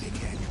flames.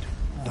 began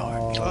to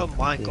dark. Oh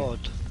my god.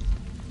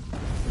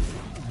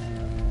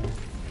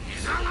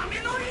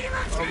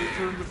 I'll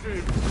return the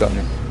favor. Got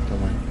me.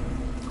 Don't worry.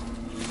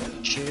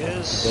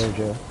 Cheers.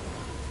 Dojo.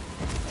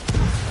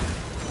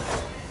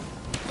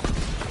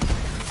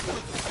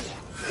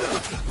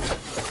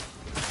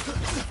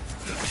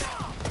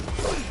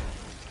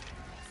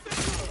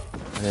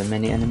 Are there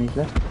many enemies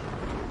left?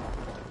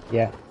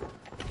 Yeah.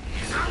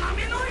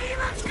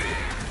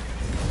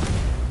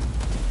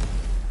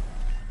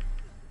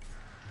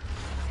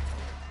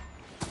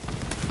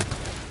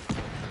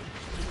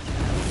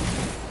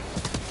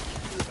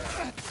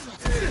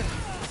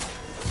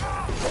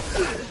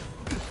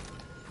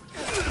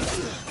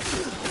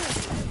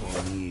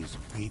 Oni's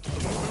beating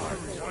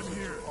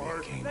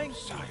heart became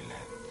silent.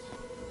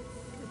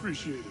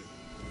 Appreciate it.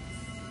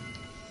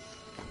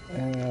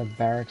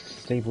 Barracks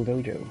stable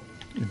dojo.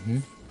 Mm-hmm.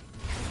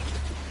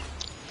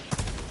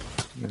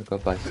 I'm gonna go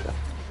buy stuff.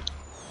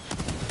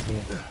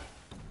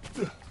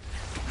 Yeah.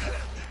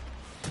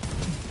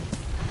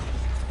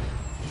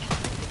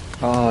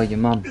 Oh, your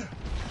mum.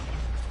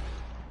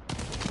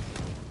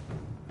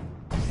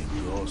 A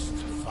ghost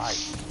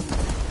fight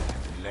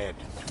led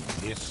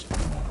to this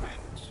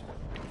moment.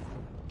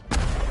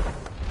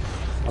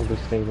 I'll do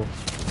stable.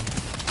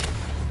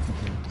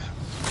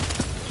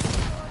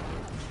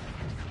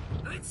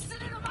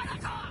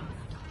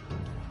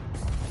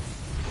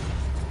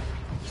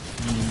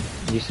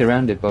 You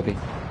surrounded, Bobby.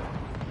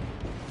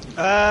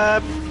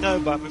 No,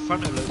 but I'm in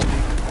front of loads of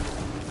people.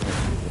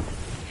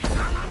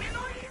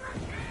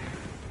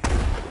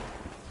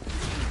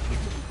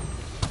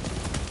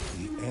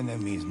 The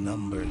enemy's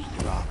numbers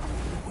drop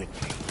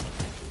quickly.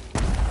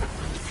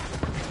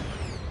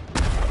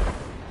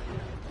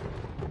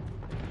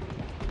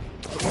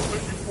 I won't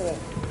let you fall.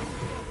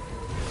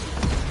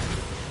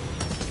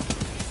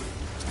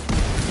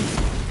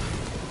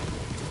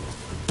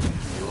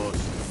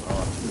 Ghosts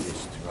of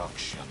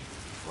destruction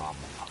from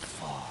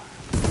afar.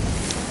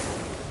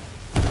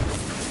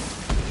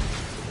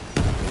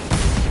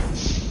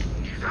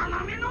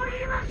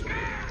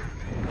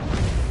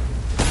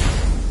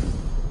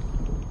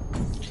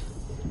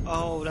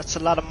 Oh, that's a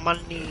lot of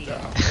money.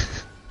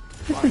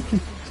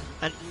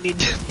 I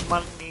need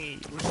money.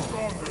 We're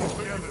stronger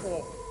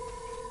together.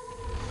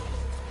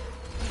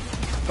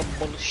 Fucking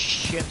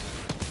bullshit.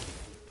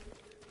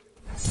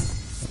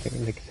 Okay,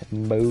 like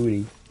some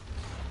booty.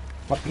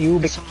 Fuck you,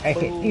 Vic. Some I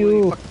hate booty.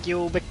 you. Fuck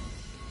you, Vic.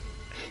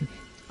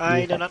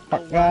 I do not know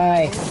Fuck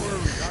why. guy. Don't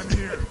worry, I'm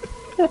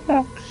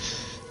here.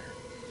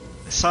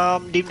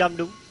 Some dim dum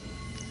dum.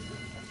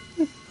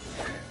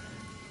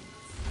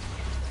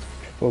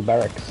 Full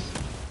barracks.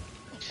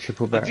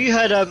 Triple Have barracks. you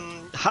heard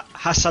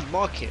Hassad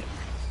Market?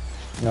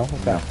 No,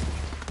 what's that?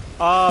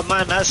 Oh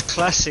man, that's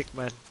classic,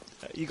 man.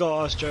 You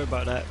gotta ask Joe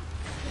about that.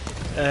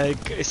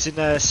 It's in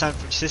San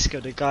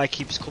Francisco. The guy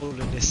keeps calling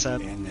this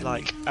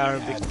like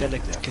Arabic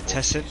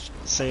delicatessen,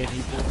 saying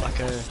he bought like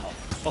a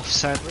off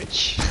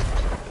sandwich.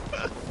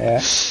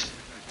 Yeah.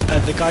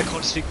 And the guy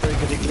can't speak very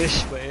good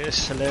English, but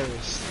it's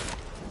hilarious.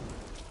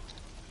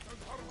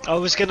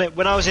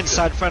 When I was in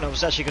San Fran, I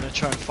was actually gonna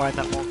try and find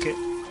that market.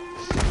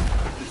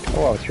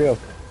 Oh, wow, it's real.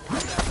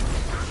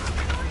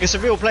 It's a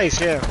real place,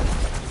 yeah.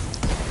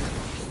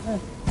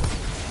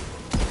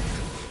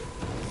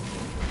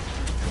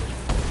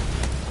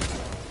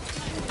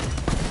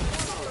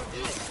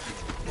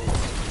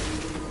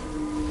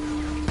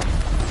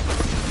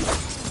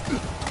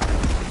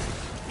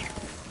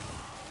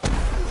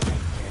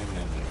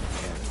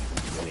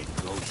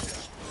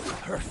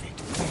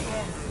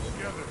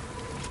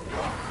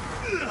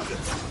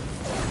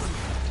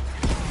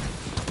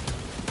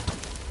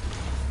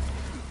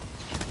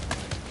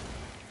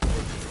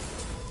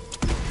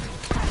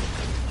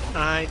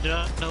 I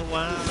don't know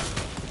why.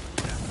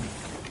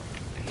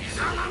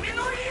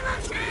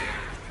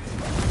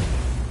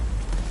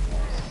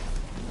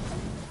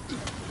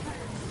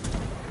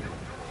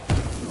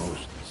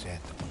 Ghost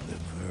set on the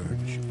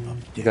verge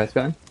of You guys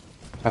got him?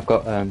 I've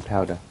got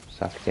powder,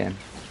 so I can get him.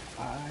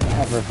 I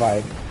have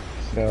revive,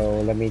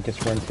 so let me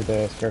just run to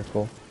the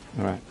circle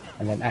Alright.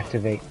 and then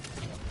activate.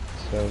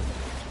 So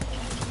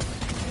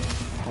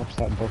helps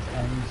at both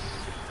ends.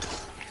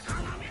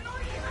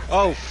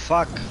 Oh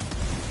fuck!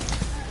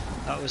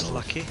 That was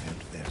lucky.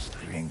 kept their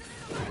strength.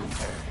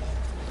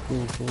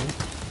 Cool, cool.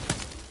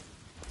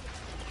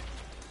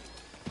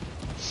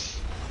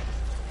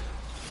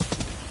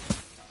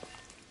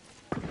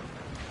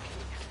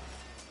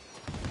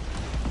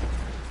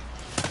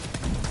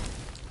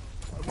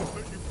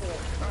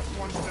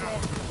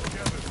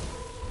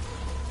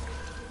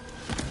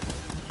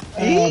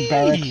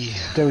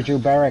 Barracks, Dojo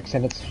Barracks,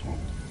 and it's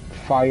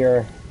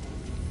fire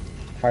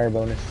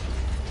bonus.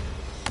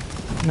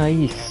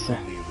 Nice. They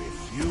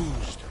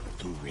refused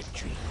to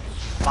retreat.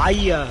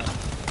 Fire!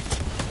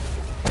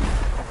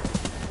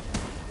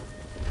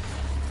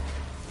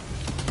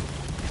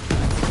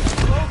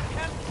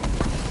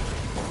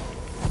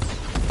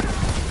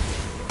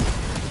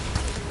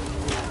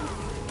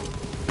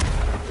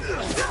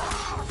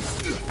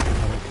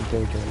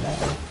 Dojo now.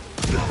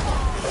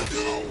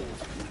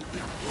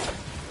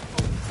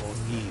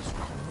 Oni's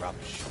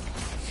corruption.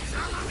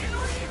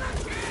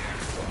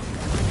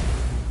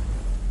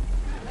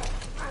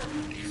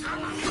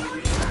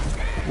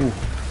 Ooh,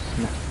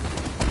 snap.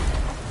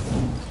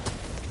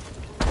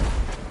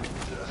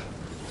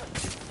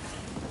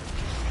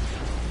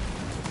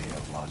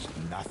 There was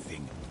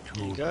nothing you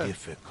too go.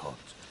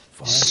 difficult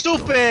for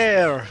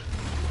Super!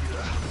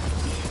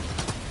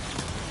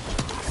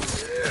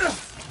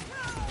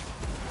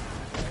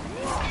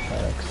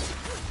 Barracks.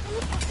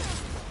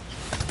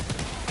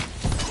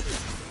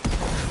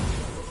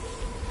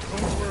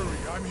 Don't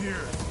worry, I'm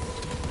here.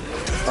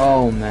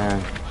 Oh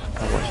man,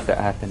 I watched that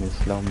happen in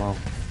slow-mo.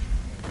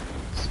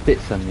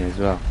 Spits on me as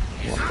well.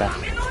 What that?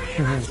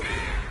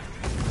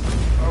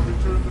 I'll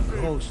return the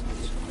favor. ghosts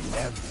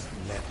never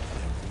let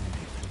their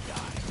wounded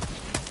die.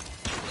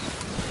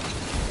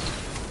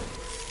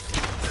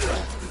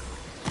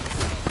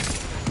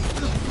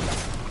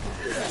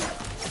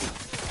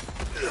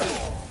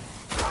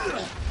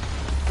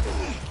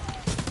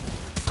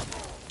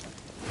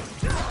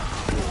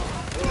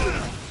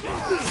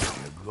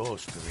 The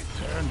ghost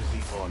returned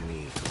the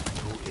Oni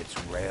to its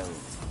realm.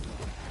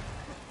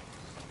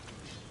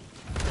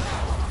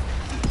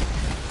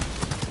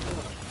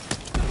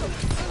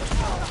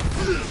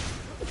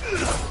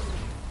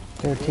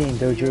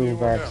 Dojo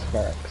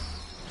Barracks.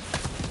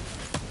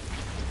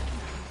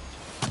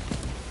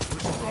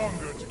 We're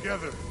stronger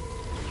together.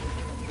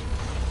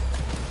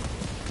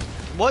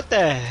 What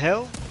the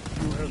hell?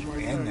 You have The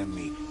my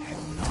enemy had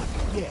not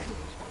yet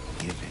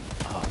given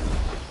up.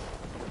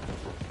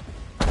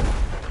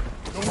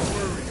 Don't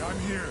worry, I'm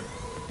here.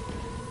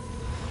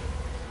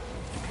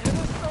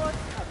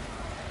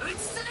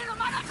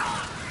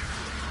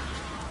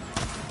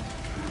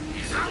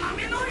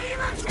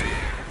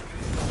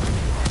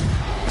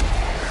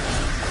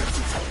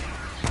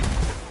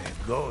 The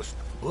ghost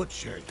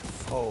butchered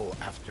foe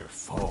after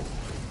foe.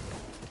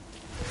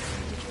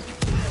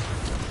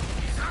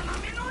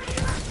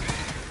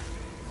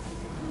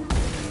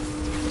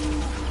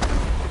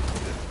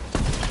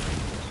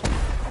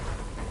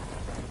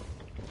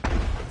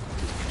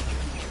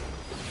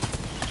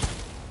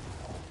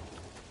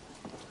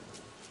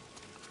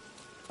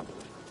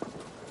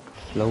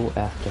 Flow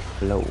after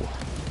flow.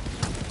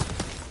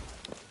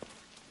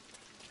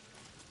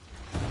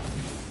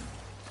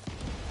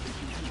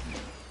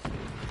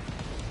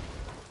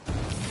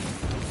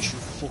 Don't you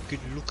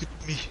fucking look at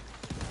me.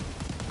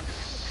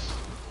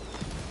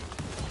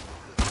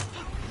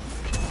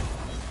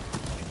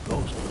 The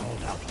ghost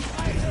called out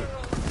fire.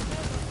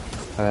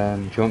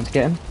 Do you want me to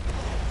get him?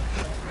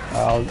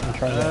 I'm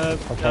trying to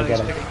no, get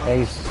he's him. picking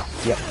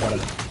Yeah, yep, got him.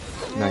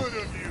 Nice. Good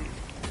of you.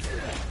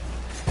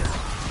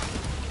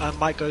 I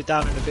might go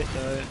down in a bit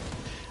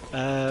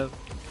though.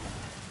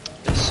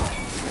 This.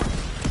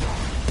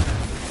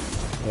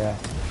 Yeah.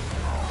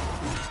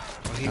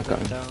 Oh, he I got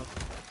went him. down.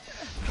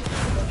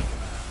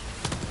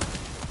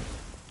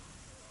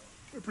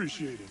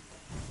 Appreciate it.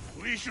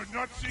 We should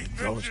not seek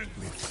Ghost vengeance.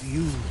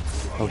 refused.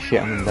 Oh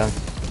shit, I'm undone.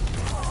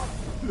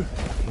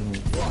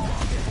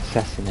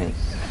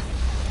 Assassinates.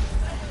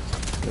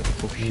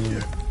 Oh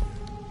shit.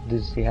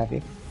 Does he have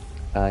you?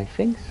 I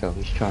think so,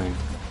 he's trying.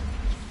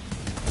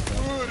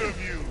 Good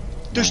of you.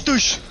 Dush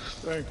dush!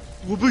 Thanks.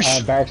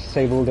 Whoosh! Barracks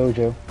disable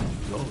Dojo.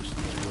 Ghosts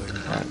were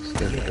not That's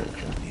good. yet Dojo.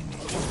 finished.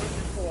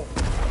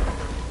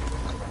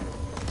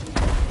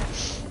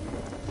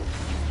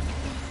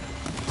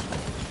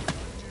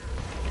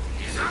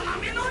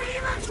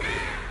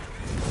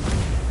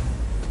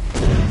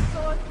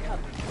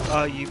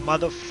 Oh, you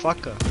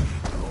motherfucker.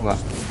 What?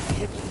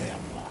 Hit them.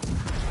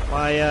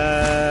 My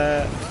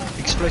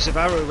explosive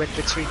arrow went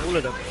between all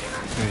of them.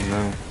 Oh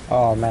no.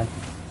 Oh man.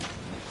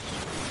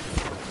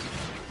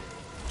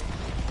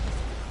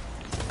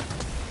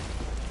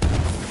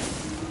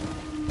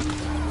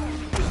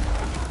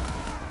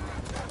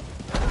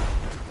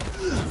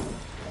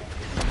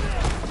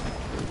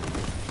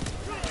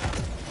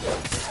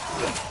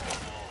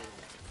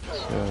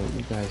 So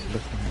you guys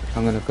looking at...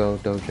 I'm gonna go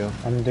Dojo.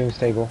 I'm doing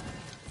stable.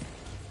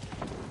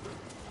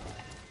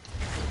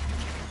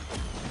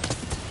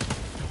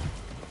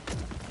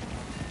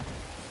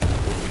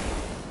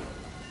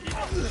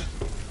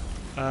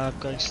 I'm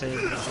going to stay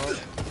as well.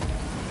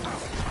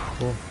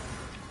 Cool.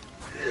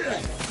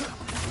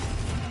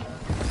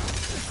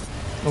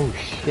 Oh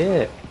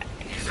shit!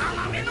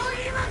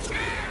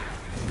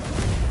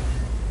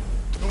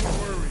 Don't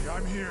worry,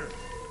 I'm here.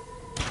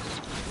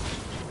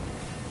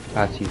 I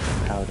have to use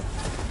the powder.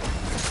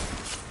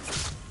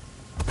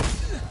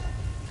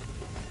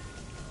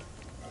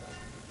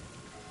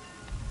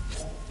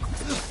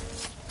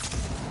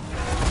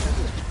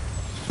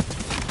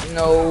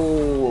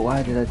 No!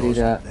 Why did I do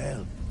that?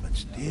 Well, but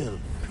still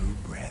drew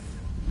breath.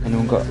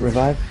 Anyone got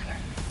revive?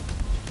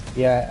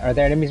 Yeah, are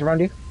there enemies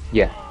around you?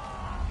 Yeah.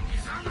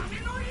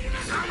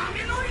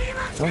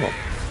 Oh,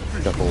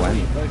 double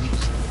whammy.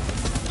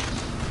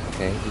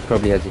 Okay, he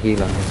probably has a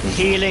heal on his.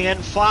 Healing and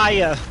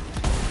fire.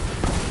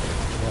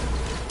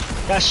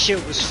 That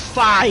shit was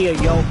fire,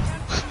 yo.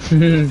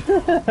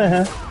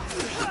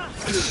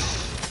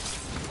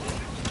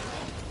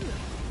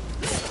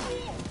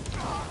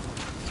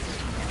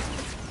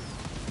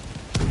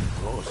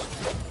 Ghost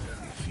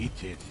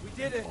defeated. We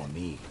did it.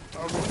 Oni.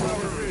 Our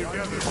recovery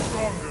together,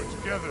 stronger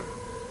together.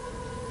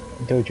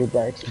 Dojo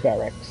Barracks.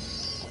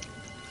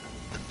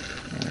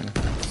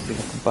 See if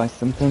I can buy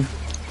something.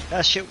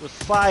 That shit was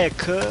fire,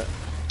 Kurt.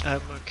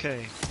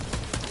 Okay.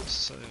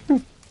 So.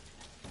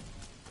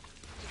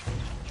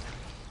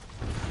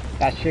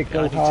 That shit Yeah, I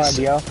go need to hard,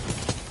 see- yo.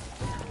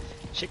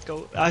 Shit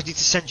go. I need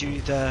to send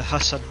you the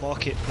Hassan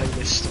Market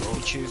playlist on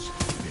YouTube.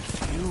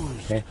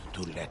 Refuse Okay.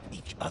 to let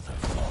each other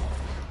fall.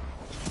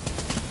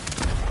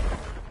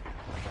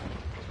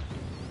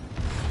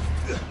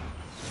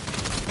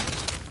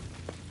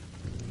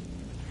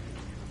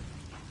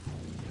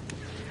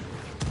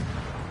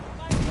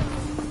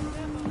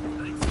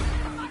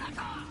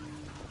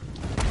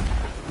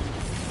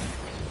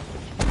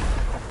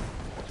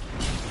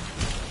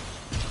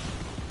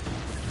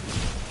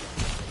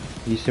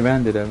 You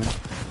surrounded, Owen.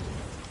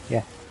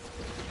 Yeah.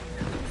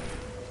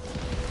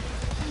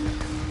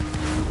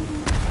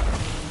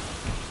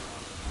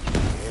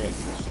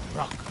 Earth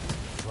struck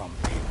from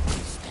a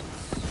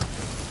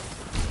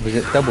distance. Was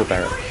it double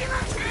barracks?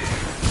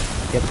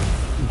 Yep.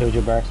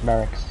 Dojo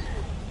Barracks.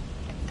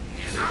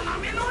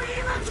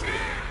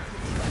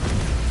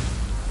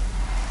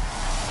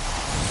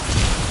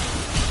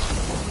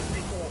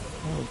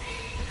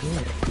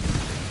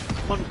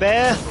 Come on,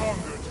 bear.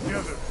 Stronger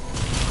together.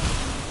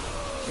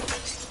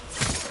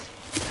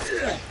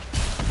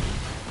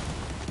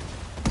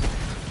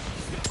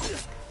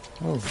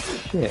 Oh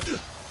shit.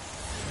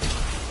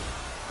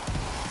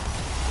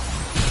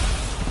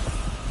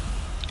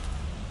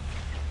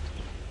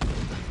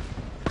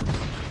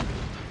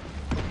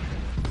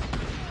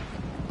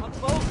 A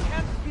bow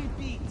can't be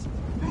beat.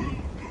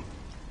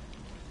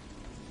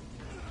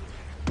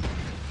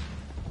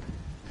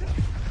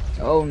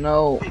 Oh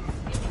no.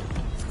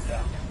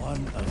 One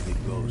of the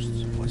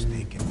ghosts was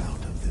taken out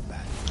of the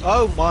battle.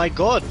 Oh my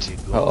god. The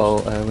ghost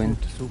Uh-oh, Owen.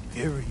 proved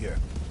superior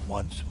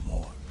once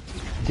more.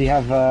 Do you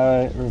have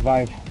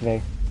revive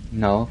there?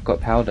 No, I've got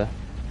powder.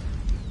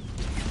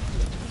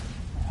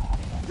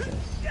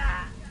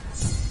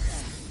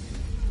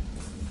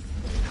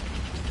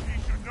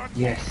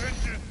 Yes.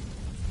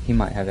 He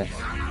might have it.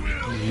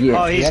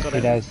 Yeah. Oh, he's Yes, got he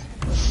it. does.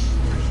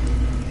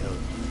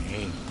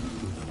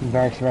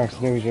 Barracks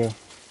Dojo.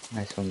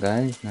 Nice one,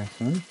 guys. Nice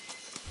one.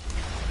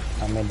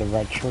 I made the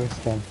right choice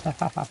then.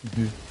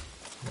 It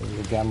was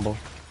a gamble.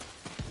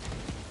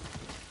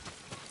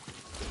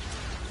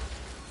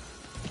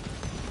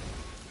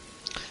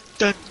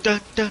 Dun dun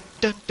dun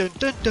dun dun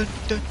dun dun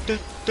dun dun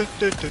dun dun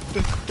dun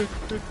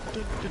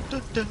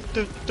dun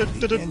dun dun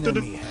The dun dun.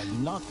 enemy had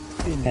not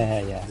finished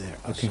Yeah. their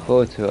Looking assault.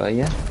 forward to it, are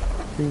you?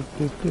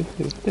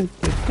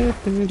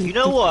 You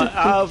know what?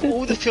 Out of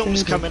all the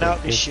films coming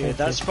out this year,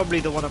 that's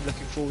probably the one I'm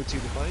looking forward to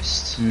the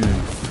most.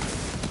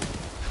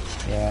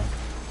 Yeah.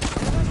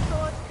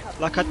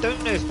 Like, I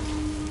don't know if...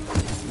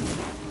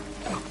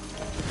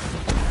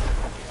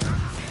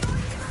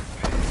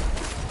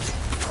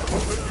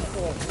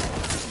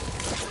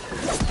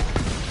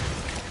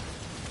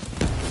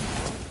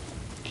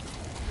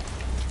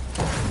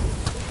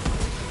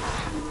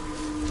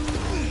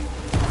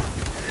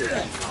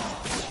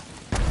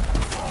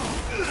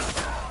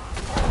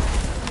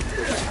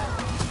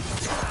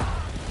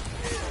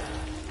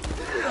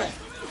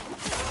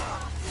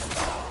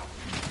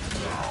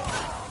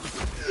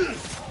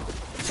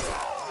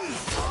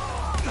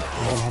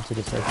 I'm gonna head to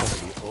the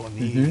circle.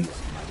 The Oni's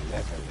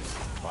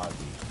malevolent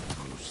body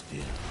grew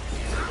still.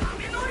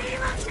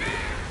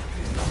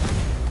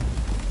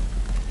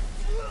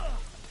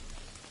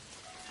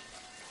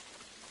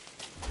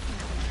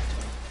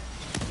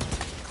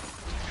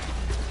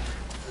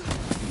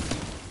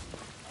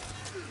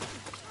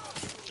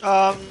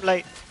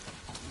 Like...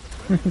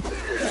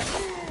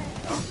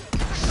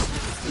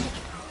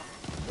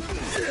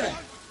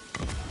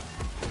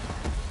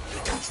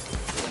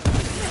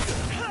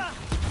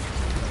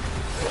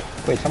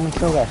 Wait, someone's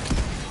still there.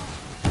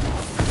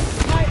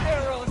 My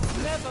arrows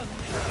never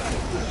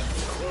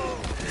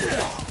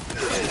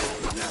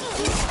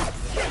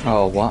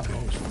Oh, what?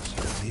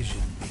 Ghost's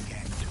vision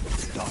began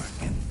to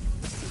darken.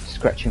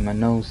 Scratching my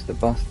nose, the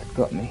bastard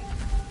got me.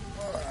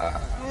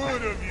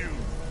 Good of you.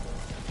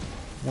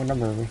 What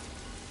number are we?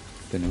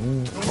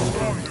 Dunno.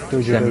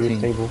 Dojo 17.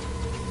 stable.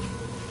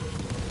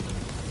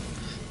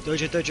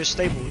 Dojo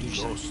stable, did you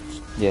say?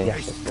 Ghosts Yeah. Yeah.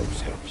 braced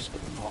themselves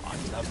for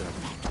another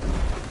battle.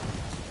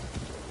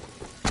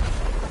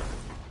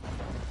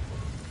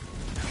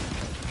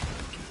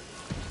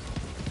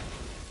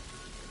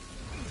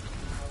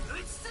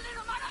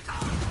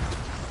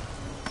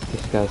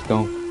 guy's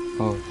going.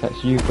 Oh,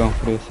 that's you going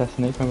for the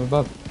assassinate from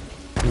above.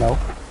 No.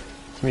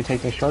 It's me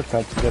taking a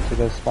shortcut to get to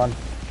the spawn.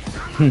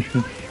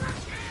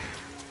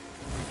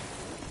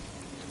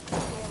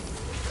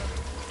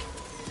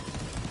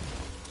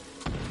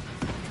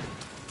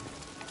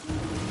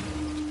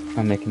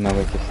 I'm making my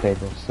way to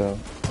stable, so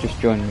just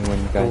join me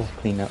when you guys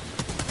clean up.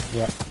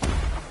 Yeah.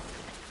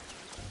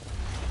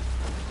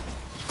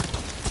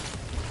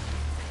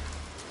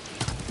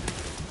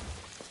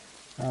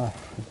 Oh,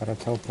 I got a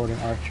teleporting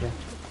archer.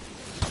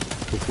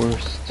 The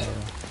worst.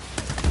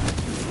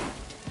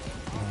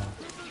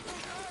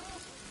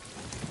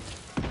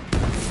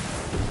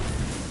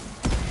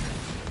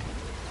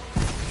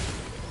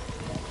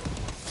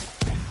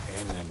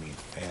 Enemy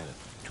fell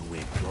to a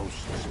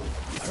ghost's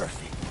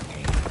perfect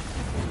aim.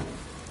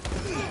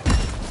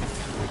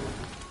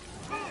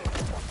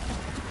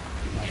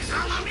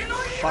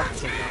 Fuck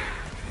them up.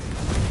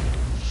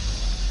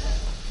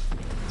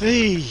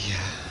 Hey!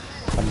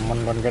 Someone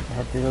gonna get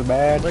hurt real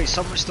bad. Wait,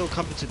 someone's still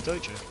coming to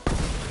Dojo.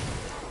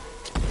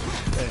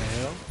 The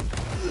hell?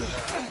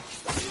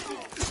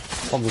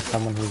 Probably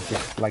someone who's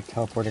just like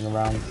teleporting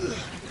around.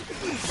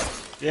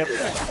 Yep,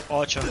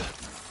 Archer.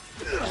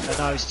 And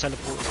now he's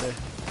teleported there.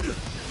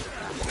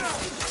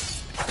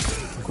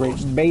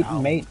 Great bait,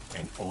 mate.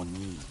 And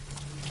Oni.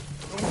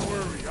 Don't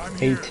worry, I'm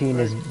here. 18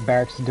 is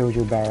Barracks,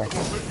 Dojo, Barracks.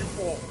 Don't let you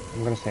fall.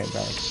 I'm gonna say it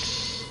Barracks.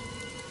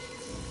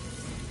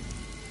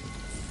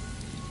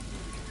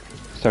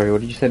 Sorry,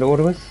 what did you say the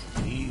order was?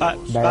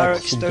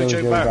 Barracks,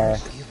 Dojo,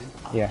 Barracks.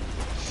 Yeah.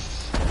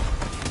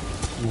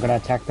 I'm gonna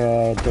attack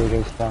the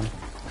Dojo spawn.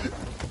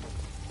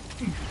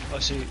 I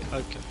see,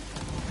 okay.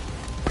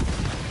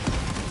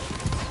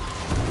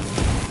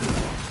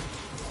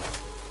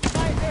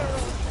 My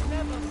arrows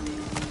never miss.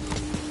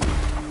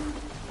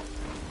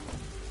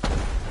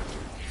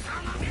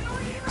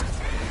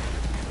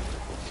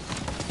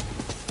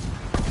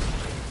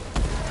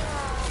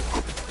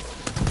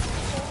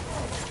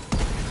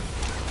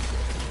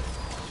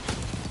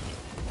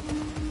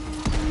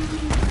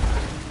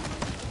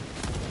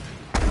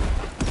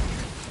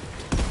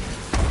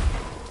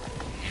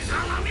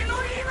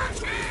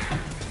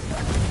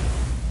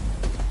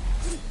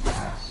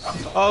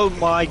 Oh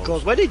my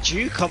god, where did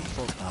you come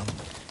from?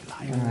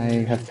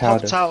 I have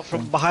powder. Popped out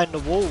from behind the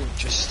wall,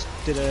 just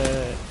did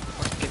a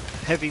fucking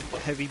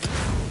heavy.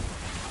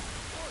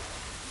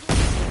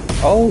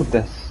 Oh,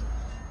 this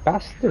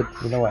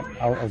bastards! You know what?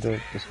 I'll do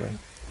it this way.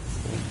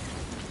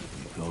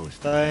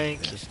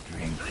 Thank you.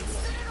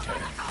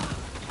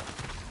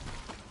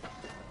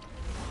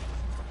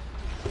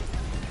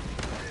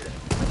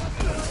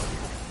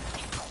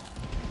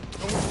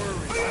 Don't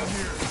worry, I'm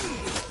here.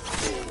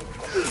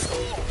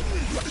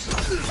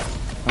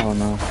 Oh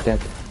no, dead.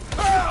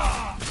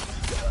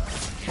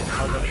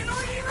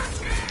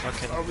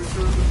 Okay. I'll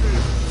return the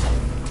favor.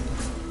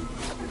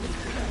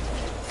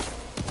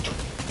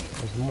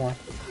 There's more.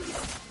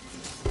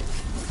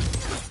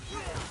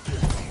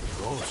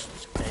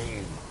 Ghost's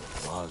aim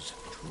was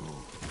true.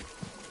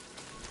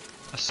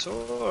 I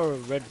saw a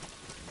red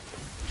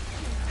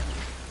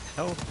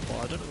health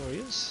bar, I don't know where he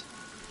is.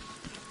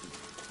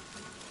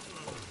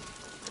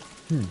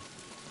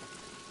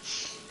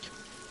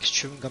 It's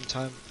chewing gum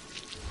time.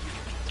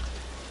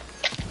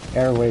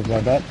 Airwaves,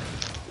 I bet.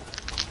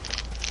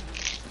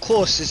 Of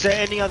course, is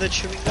there any other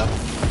chewing gum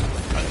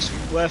that's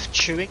worth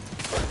chewing?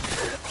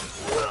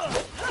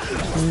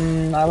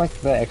 I like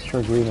the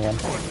extra green one.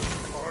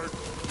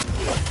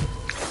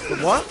 The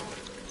what?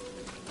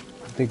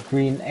 The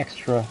green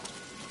extra.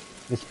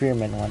 The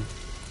spearmint one.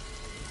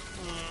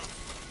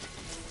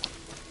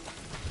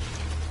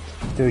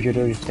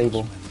 Dojo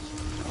stable.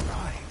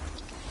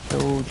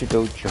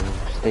 Dojo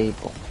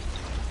stable.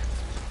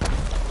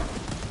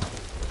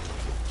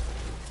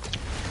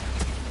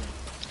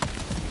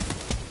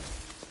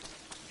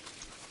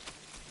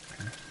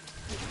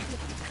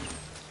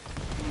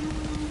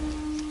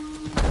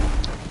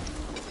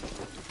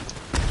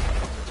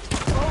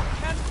 Foe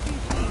can't be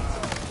beat.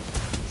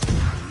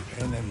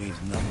 The enemy's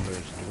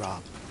numbers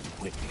drop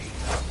quickly.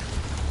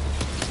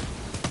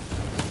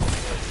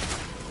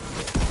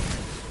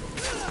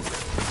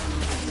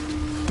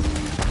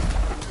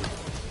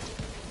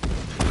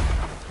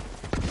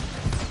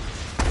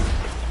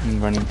 I'm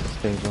running to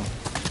stable.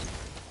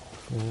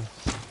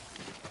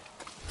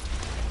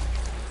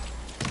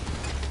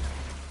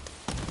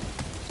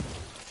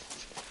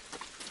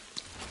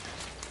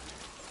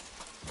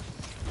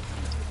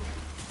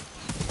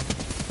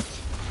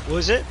 What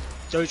was it?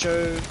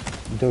 Dojo.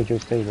 Dojo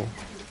stable.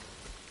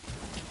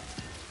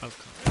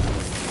 Okay.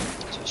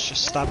 So it's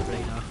just stab me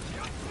now.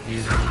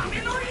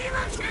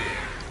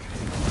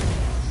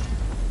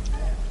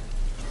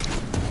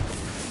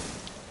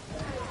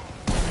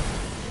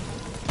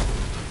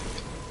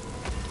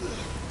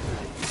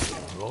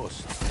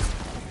 Ghost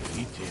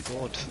defeated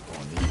God.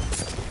 Oni.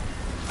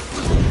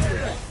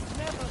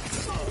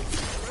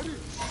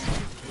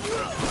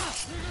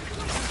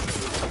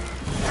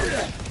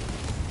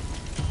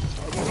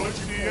 I won't let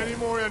you need any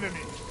more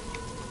enemies.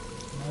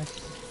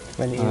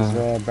 When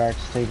is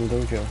Barracks stable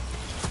Dojo?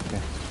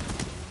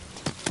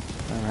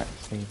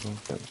 Stable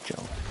Dojo.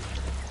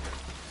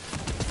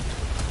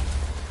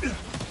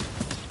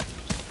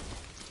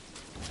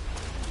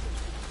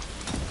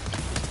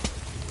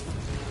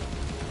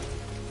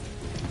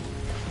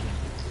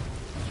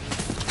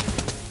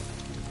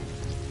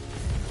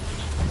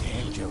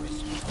 Dangerous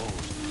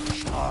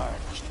foes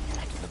charged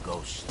at the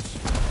ghosts.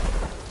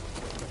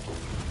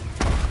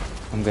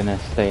 I'm gonna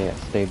stay at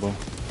stable.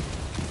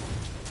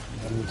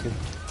 Yeah, me too.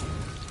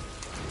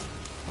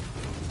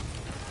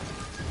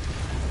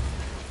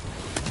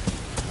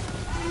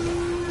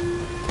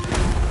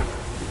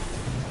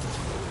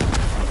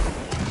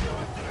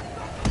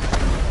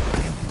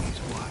 Enemies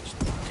watched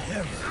with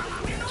terror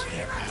as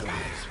their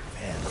allies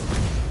fell.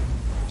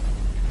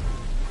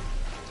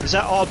 Is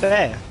that our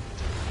bear?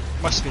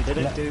 Must be. They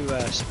don't do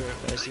spirit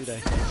bears, do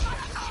they?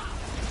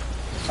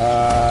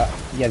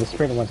 Yeah, the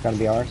spirit one's gonna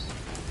be ours.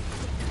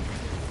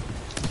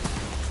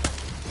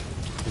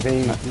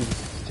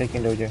 He's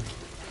taking Dojo.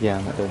 Yeah,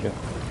 I'm at Dojo.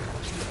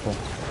 Cool.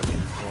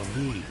 For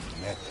me,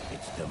 met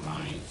its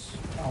demise.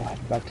 I'll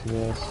head back to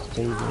the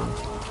stable.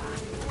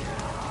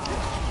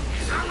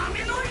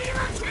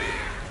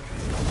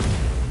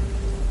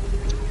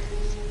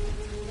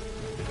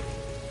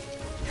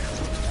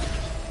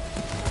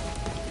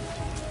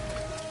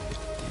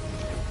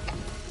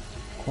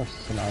 Of course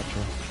it's an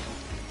archer.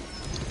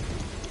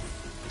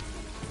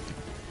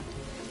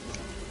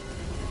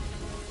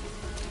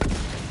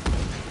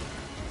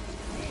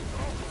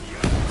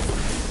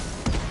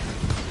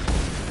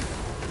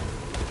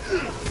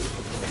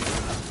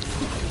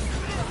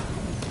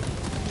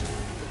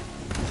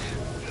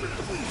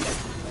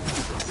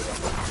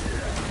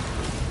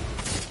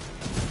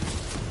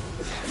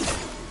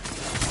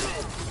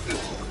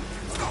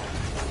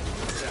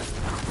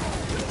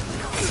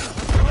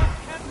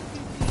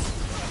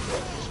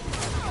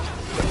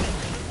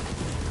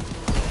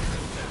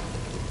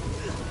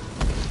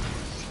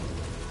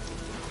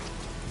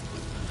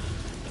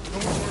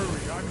 Don't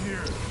worry, I'm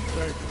here.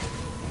 Thank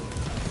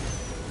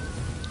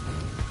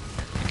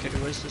you. Okay,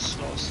 where's the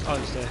slots? Oh,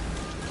 it's there.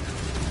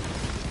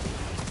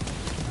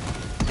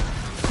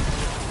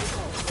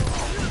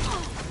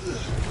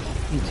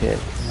 Eat it.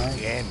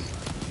 Again,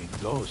 the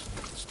ghost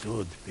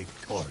stood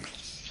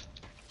victorious.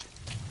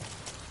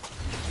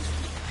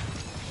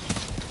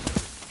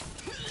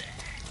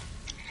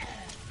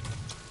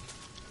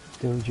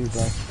 Dojo,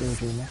 Barracks,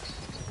 Dojo next.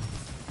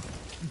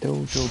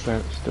 Dojo,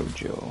 Barracks,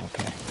 Dojo.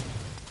 Okay.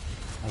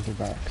 I'll do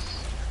Barracks.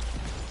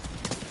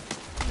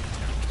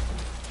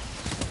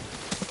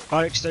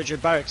 Barracks, Dojo,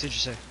 Barracks, did you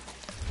say?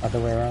 Other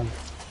way around.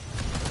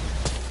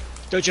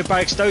 Dojo,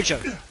 Barracks, Dojo!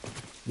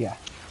 Yeah.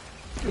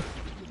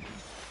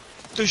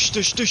 Dush,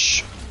 dush,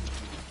 dush!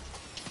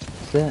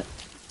 That's it.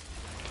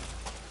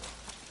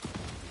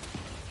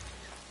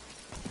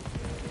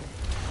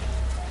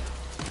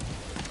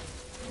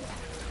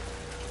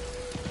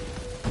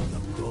 The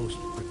ghost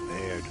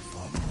prepared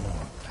for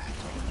more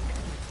battle.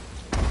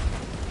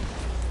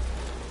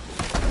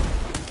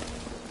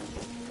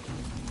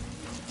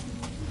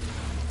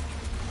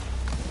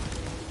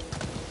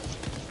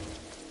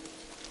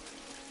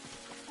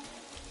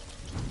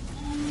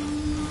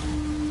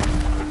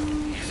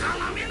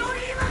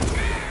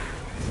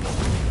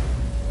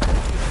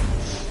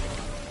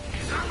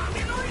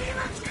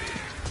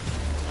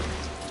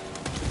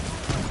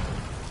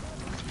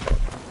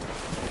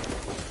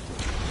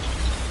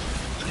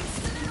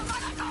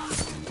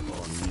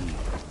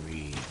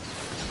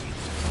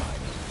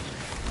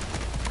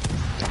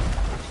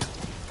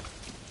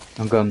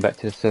 I'm going back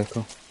to the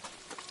circle.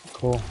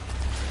 Cool.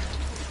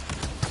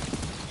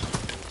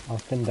 I'll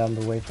thin down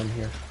the way from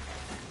here.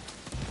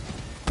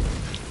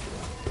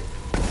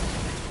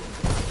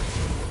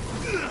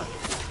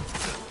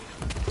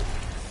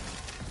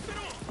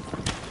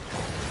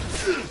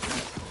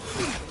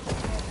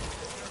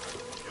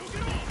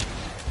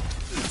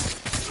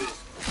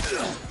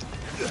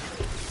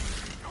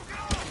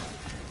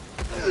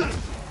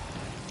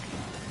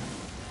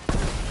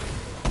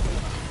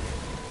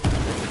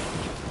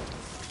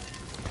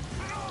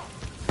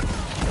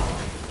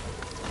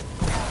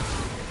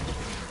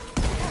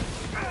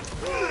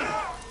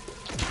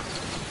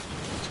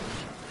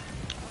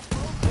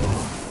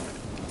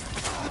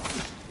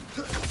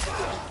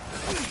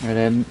 Are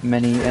there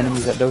many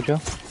enemies at Dojo?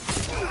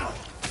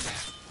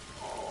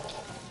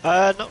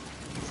 Not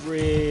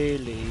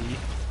really.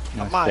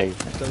 No, I might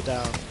stay. go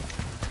down.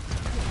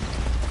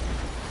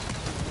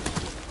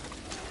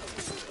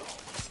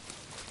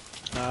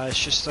 Nah, it's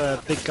just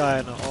a big guy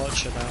and an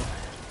archer now.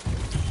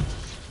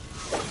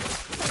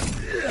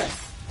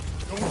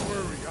 Don't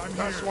worry, I'm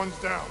here. Last one's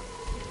down.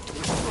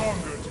 We're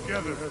stronger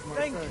together. My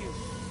Thank thanks. you.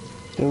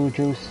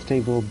 Dojo,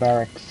 stable,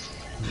 barracks,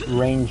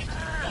 ranged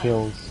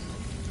kills.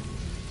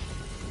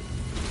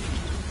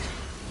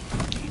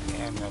 The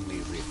enemy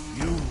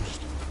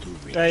refused to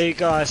retreat. There you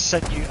go, I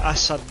sent you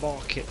Assad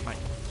Market, mate.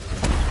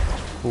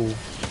 Cool.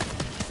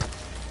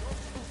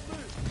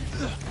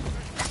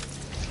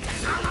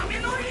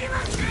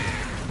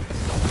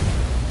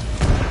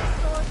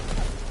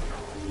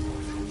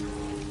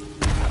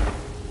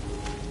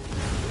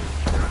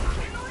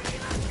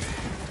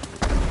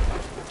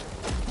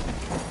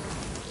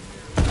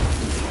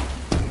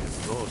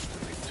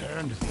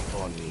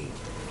 me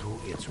to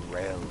its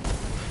realm.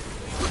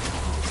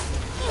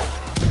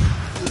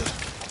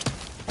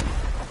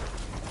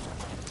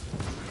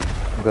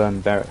 I'm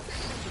going barracks.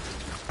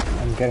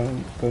 I'm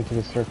going to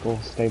the circle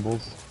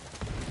stables.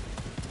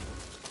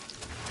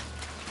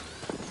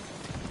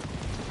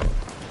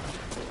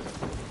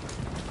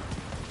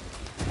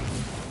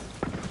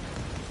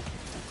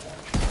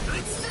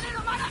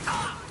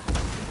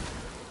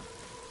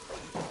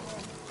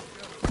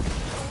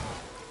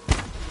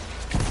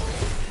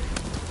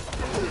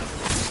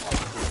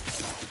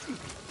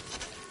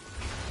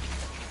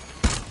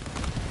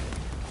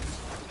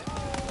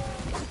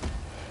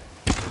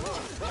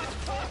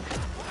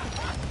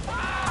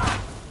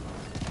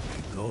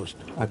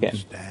 I'll get him.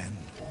 Stand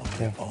on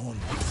their own.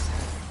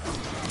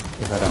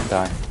 If I don't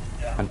die,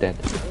 I'm dead.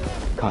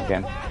 Can't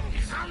get him. My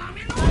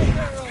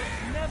arrows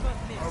never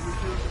miss.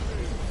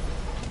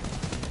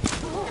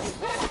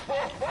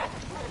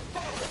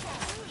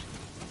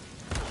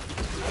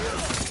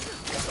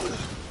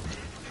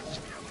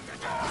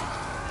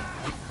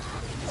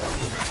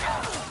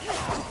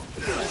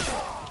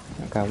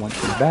 That guy wants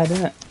to be bad,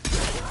 isn't it?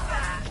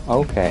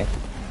 Okay.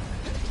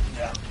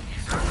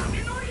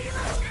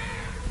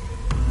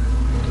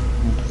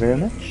 Thank you very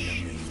much.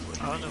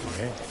 I don't know.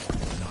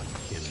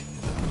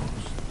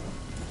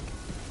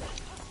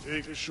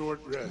 Take a short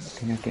rest.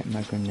 Can I get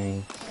my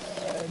grenade?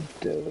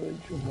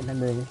 Dojo, what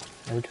number are we?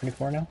 Are we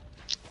 24 now?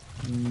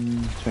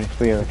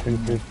 23 or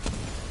 23.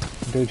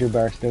 Dojo,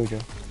 Barracks,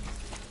 Dojo.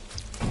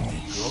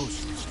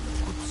 Ghosts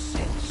could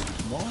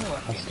sense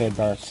more I'll stay at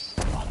Barracks.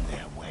 on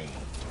their way.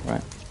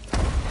 Right.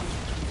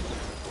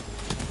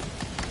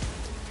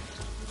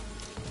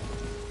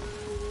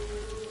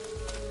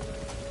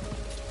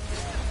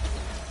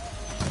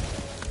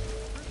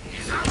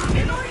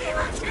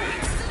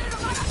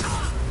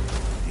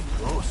 The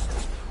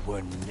ghosts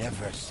were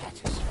never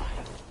satisfied.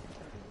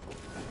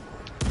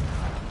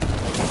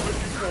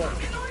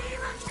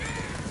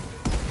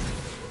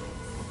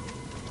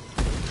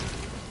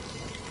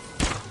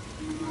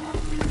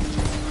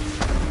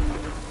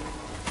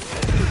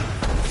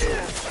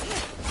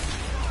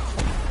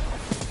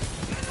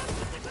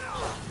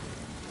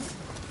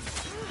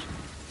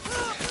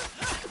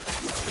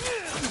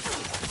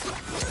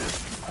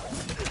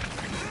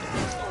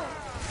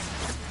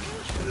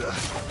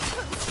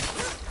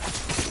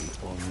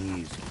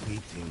 Oni's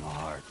beating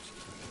heart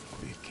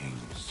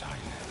became silent.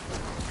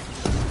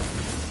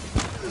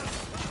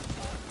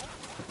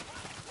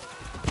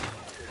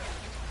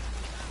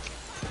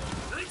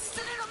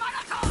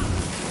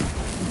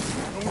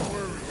 Don't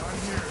worry, I'm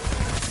here.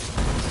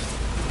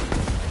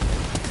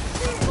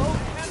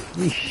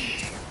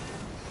 Yeesh.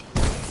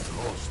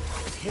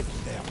 Ghosts hit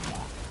their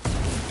mark.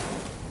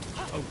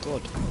 Oh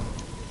god.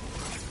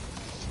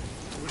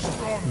 We're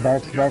stronger.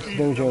 Barracks, You're Barracks, eating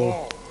them Dojo.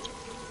 all.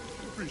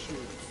 Appreciate it.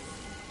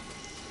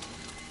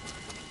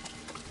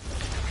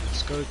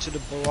 Let's go to the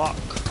Barak.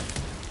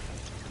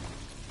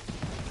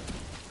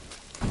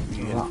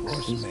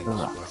 Reinforcements were on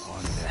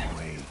their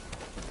way.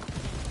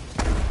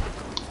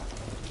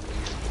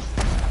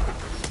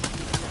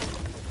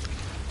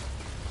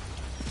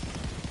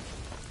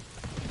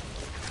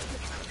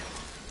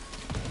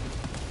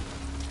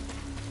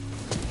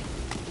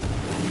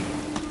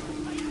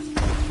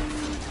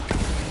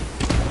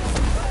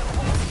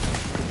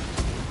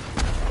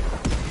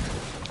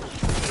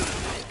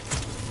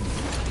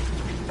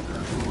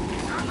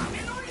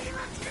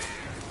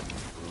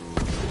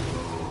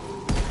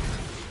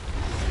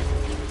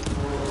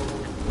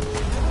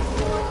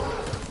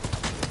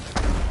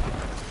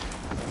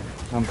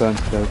 I'm going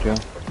to Dojo.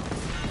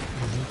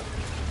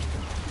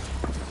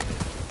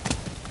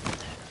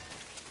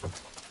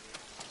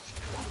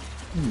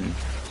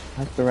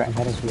 How's the rat I'm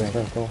heading to the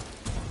circle.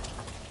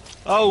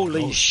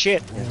 Holy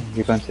shit!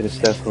 You're going to the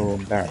circle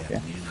and barrack,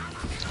 yeah?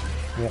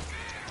 Yep.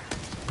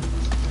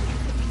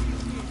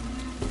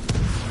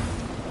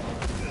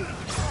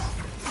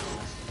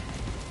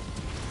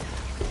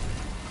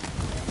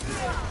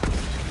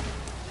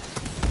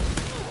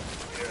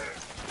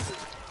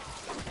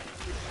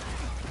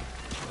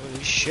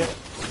 Holy shit.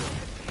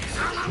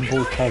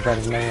 Bull charge out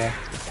of nowhere.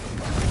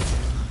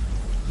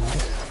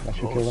 Nice. That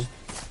should kill them.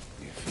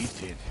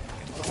 Defeated.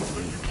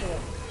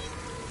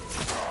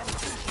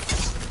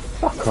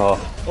 Fuck off.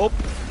 Oh!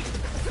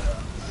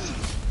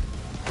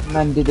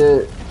 Man did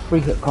a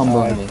 3-hit combo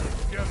on me.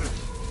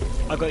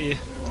 I got you.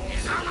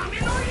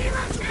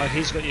 Oh,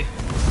 he's got you.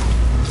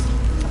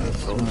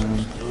 Stood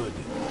and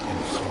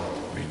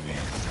sought revenge.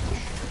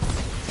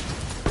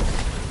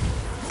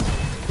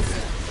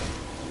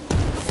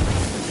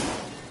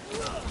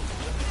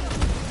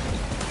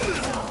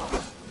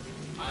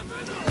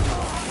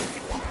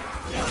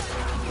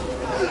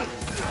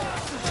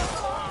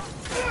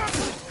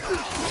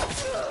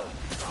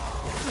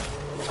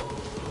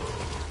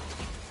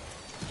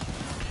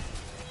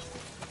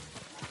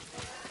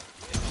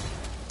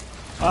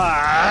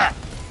 Ah!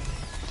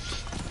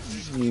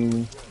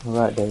 You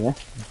right there, yeah?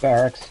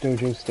 Barracks,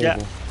 Dojo,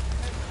 stable.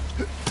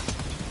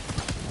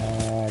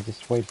 Yeah.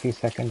 Just wait a few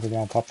seconds and then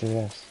I'll pop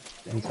the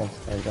incense.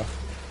 There you go.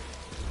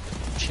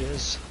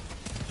 Cheers.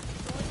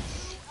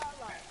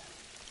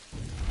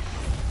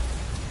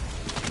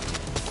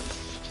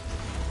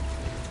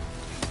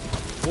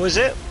 was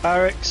it?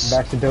 Barracks?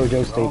 Back to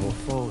Dojo stable.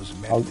 Foes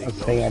met I'll the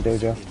stay at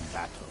ghosts Dojo.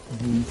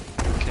 in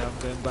battle. Okay, I'm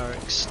going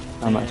barracks.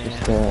 How much is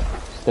the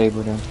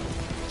stable then?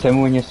 Tell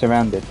me when you're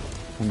surrounded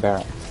in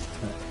barracks.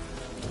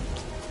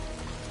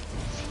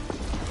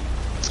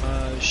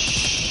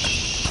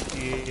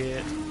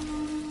 Shit.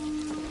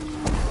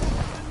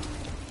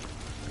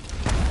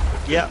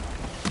 Yeah.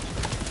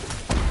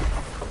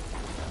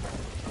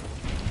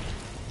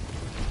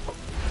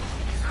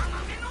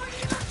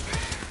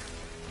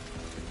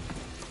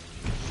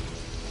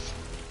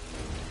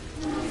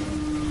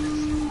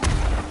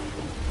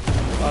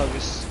 Oh,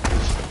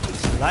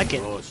 it's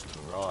lagging. Ghost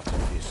wrought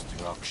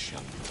destruction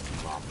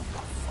from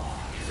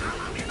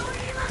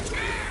afar.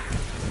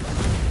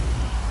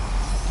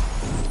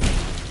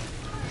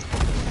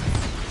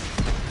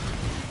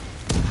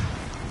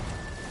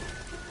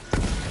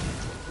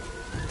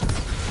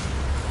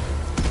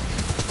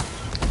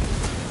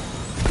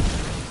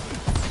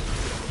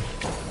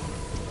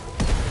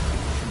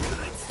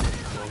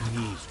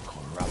 Beneath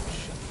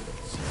corruption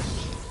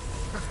exists.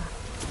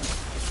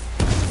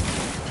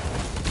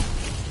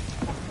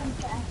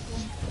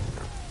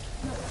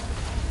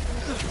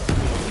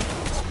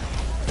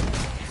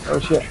 Oh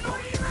shit.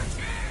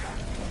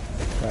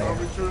 I'll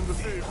return the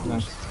favor.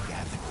 Nice.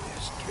 Gather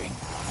their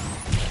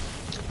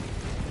strength.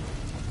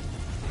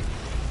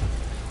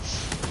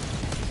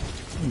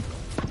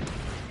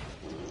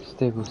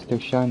 Stable's still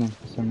shining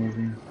for some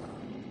reason.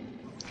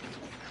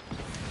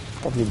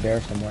 Probably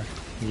bear somewhere.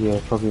 Yeah,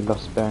 probably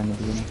lost bear in the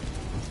beginning.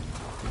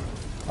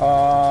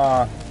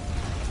 Ah.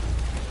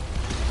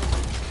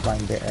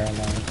 Flying bear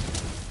airline.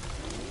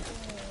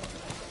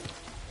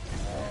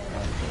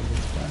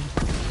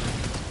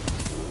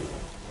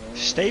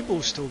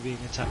 Stable's still being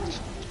attacked. It's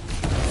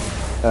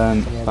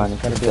Yeah, fine, there's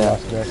it's gotta just be a there.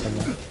 lost bear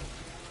somewhere.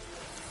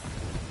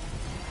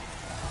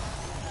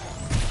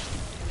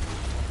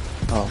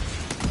 Oh,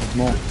 there's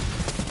more.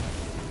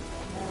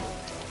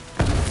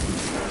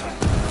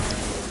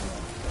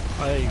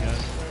 Oh, there you go.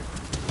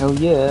 Hell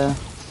yeah!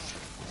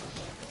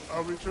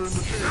 I'll return the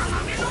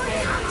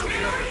favor.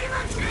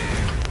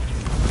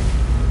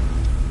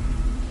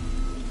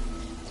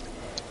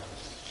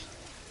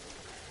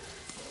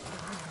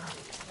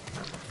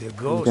 The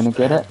gonna ghosts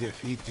get have it?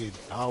 defeated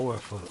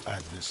powerful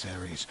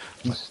adversaries,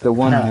 This but is the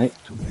one, path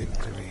right? to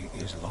victory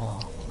is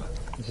long,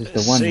 This is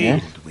the one, See? yeah?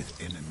 filled with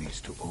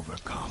enemies to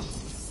overcome.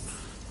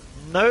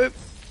 Nope.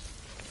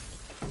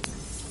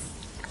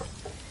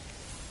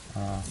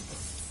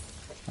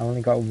 I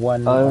only got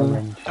one Oh.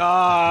 orange.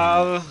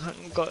 Ah,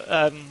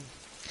 got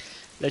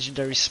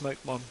legendary smoke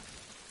bomb.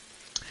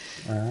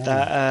 Ah.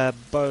 That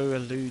bow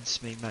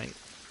eludes me, mate.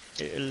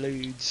 It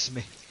eludes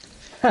me.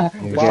 Wow,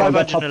 I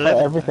got top for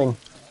 511. everything.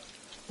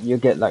 You'll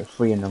get like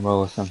 3 in a row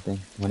or something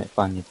when it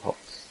finally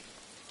pops.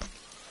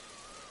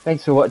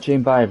 Thanks for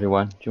watching, bye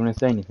everyone. Do you want to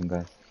say anything,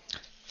 guys?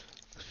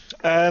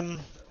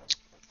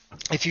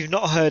 If you've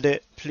not heard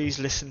it, please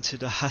listen to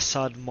the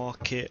Hassad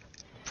Market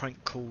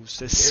prank calls.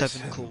 There's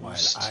 7 Listen while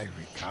calls. I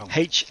recount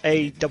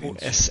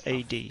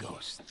HASSAD. the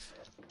ghosts.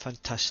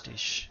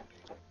 Fantastic.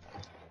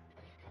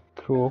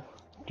 Cool.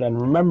 Then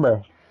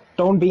remember,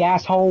 don't be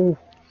asshole.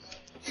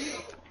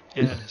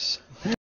 Yes.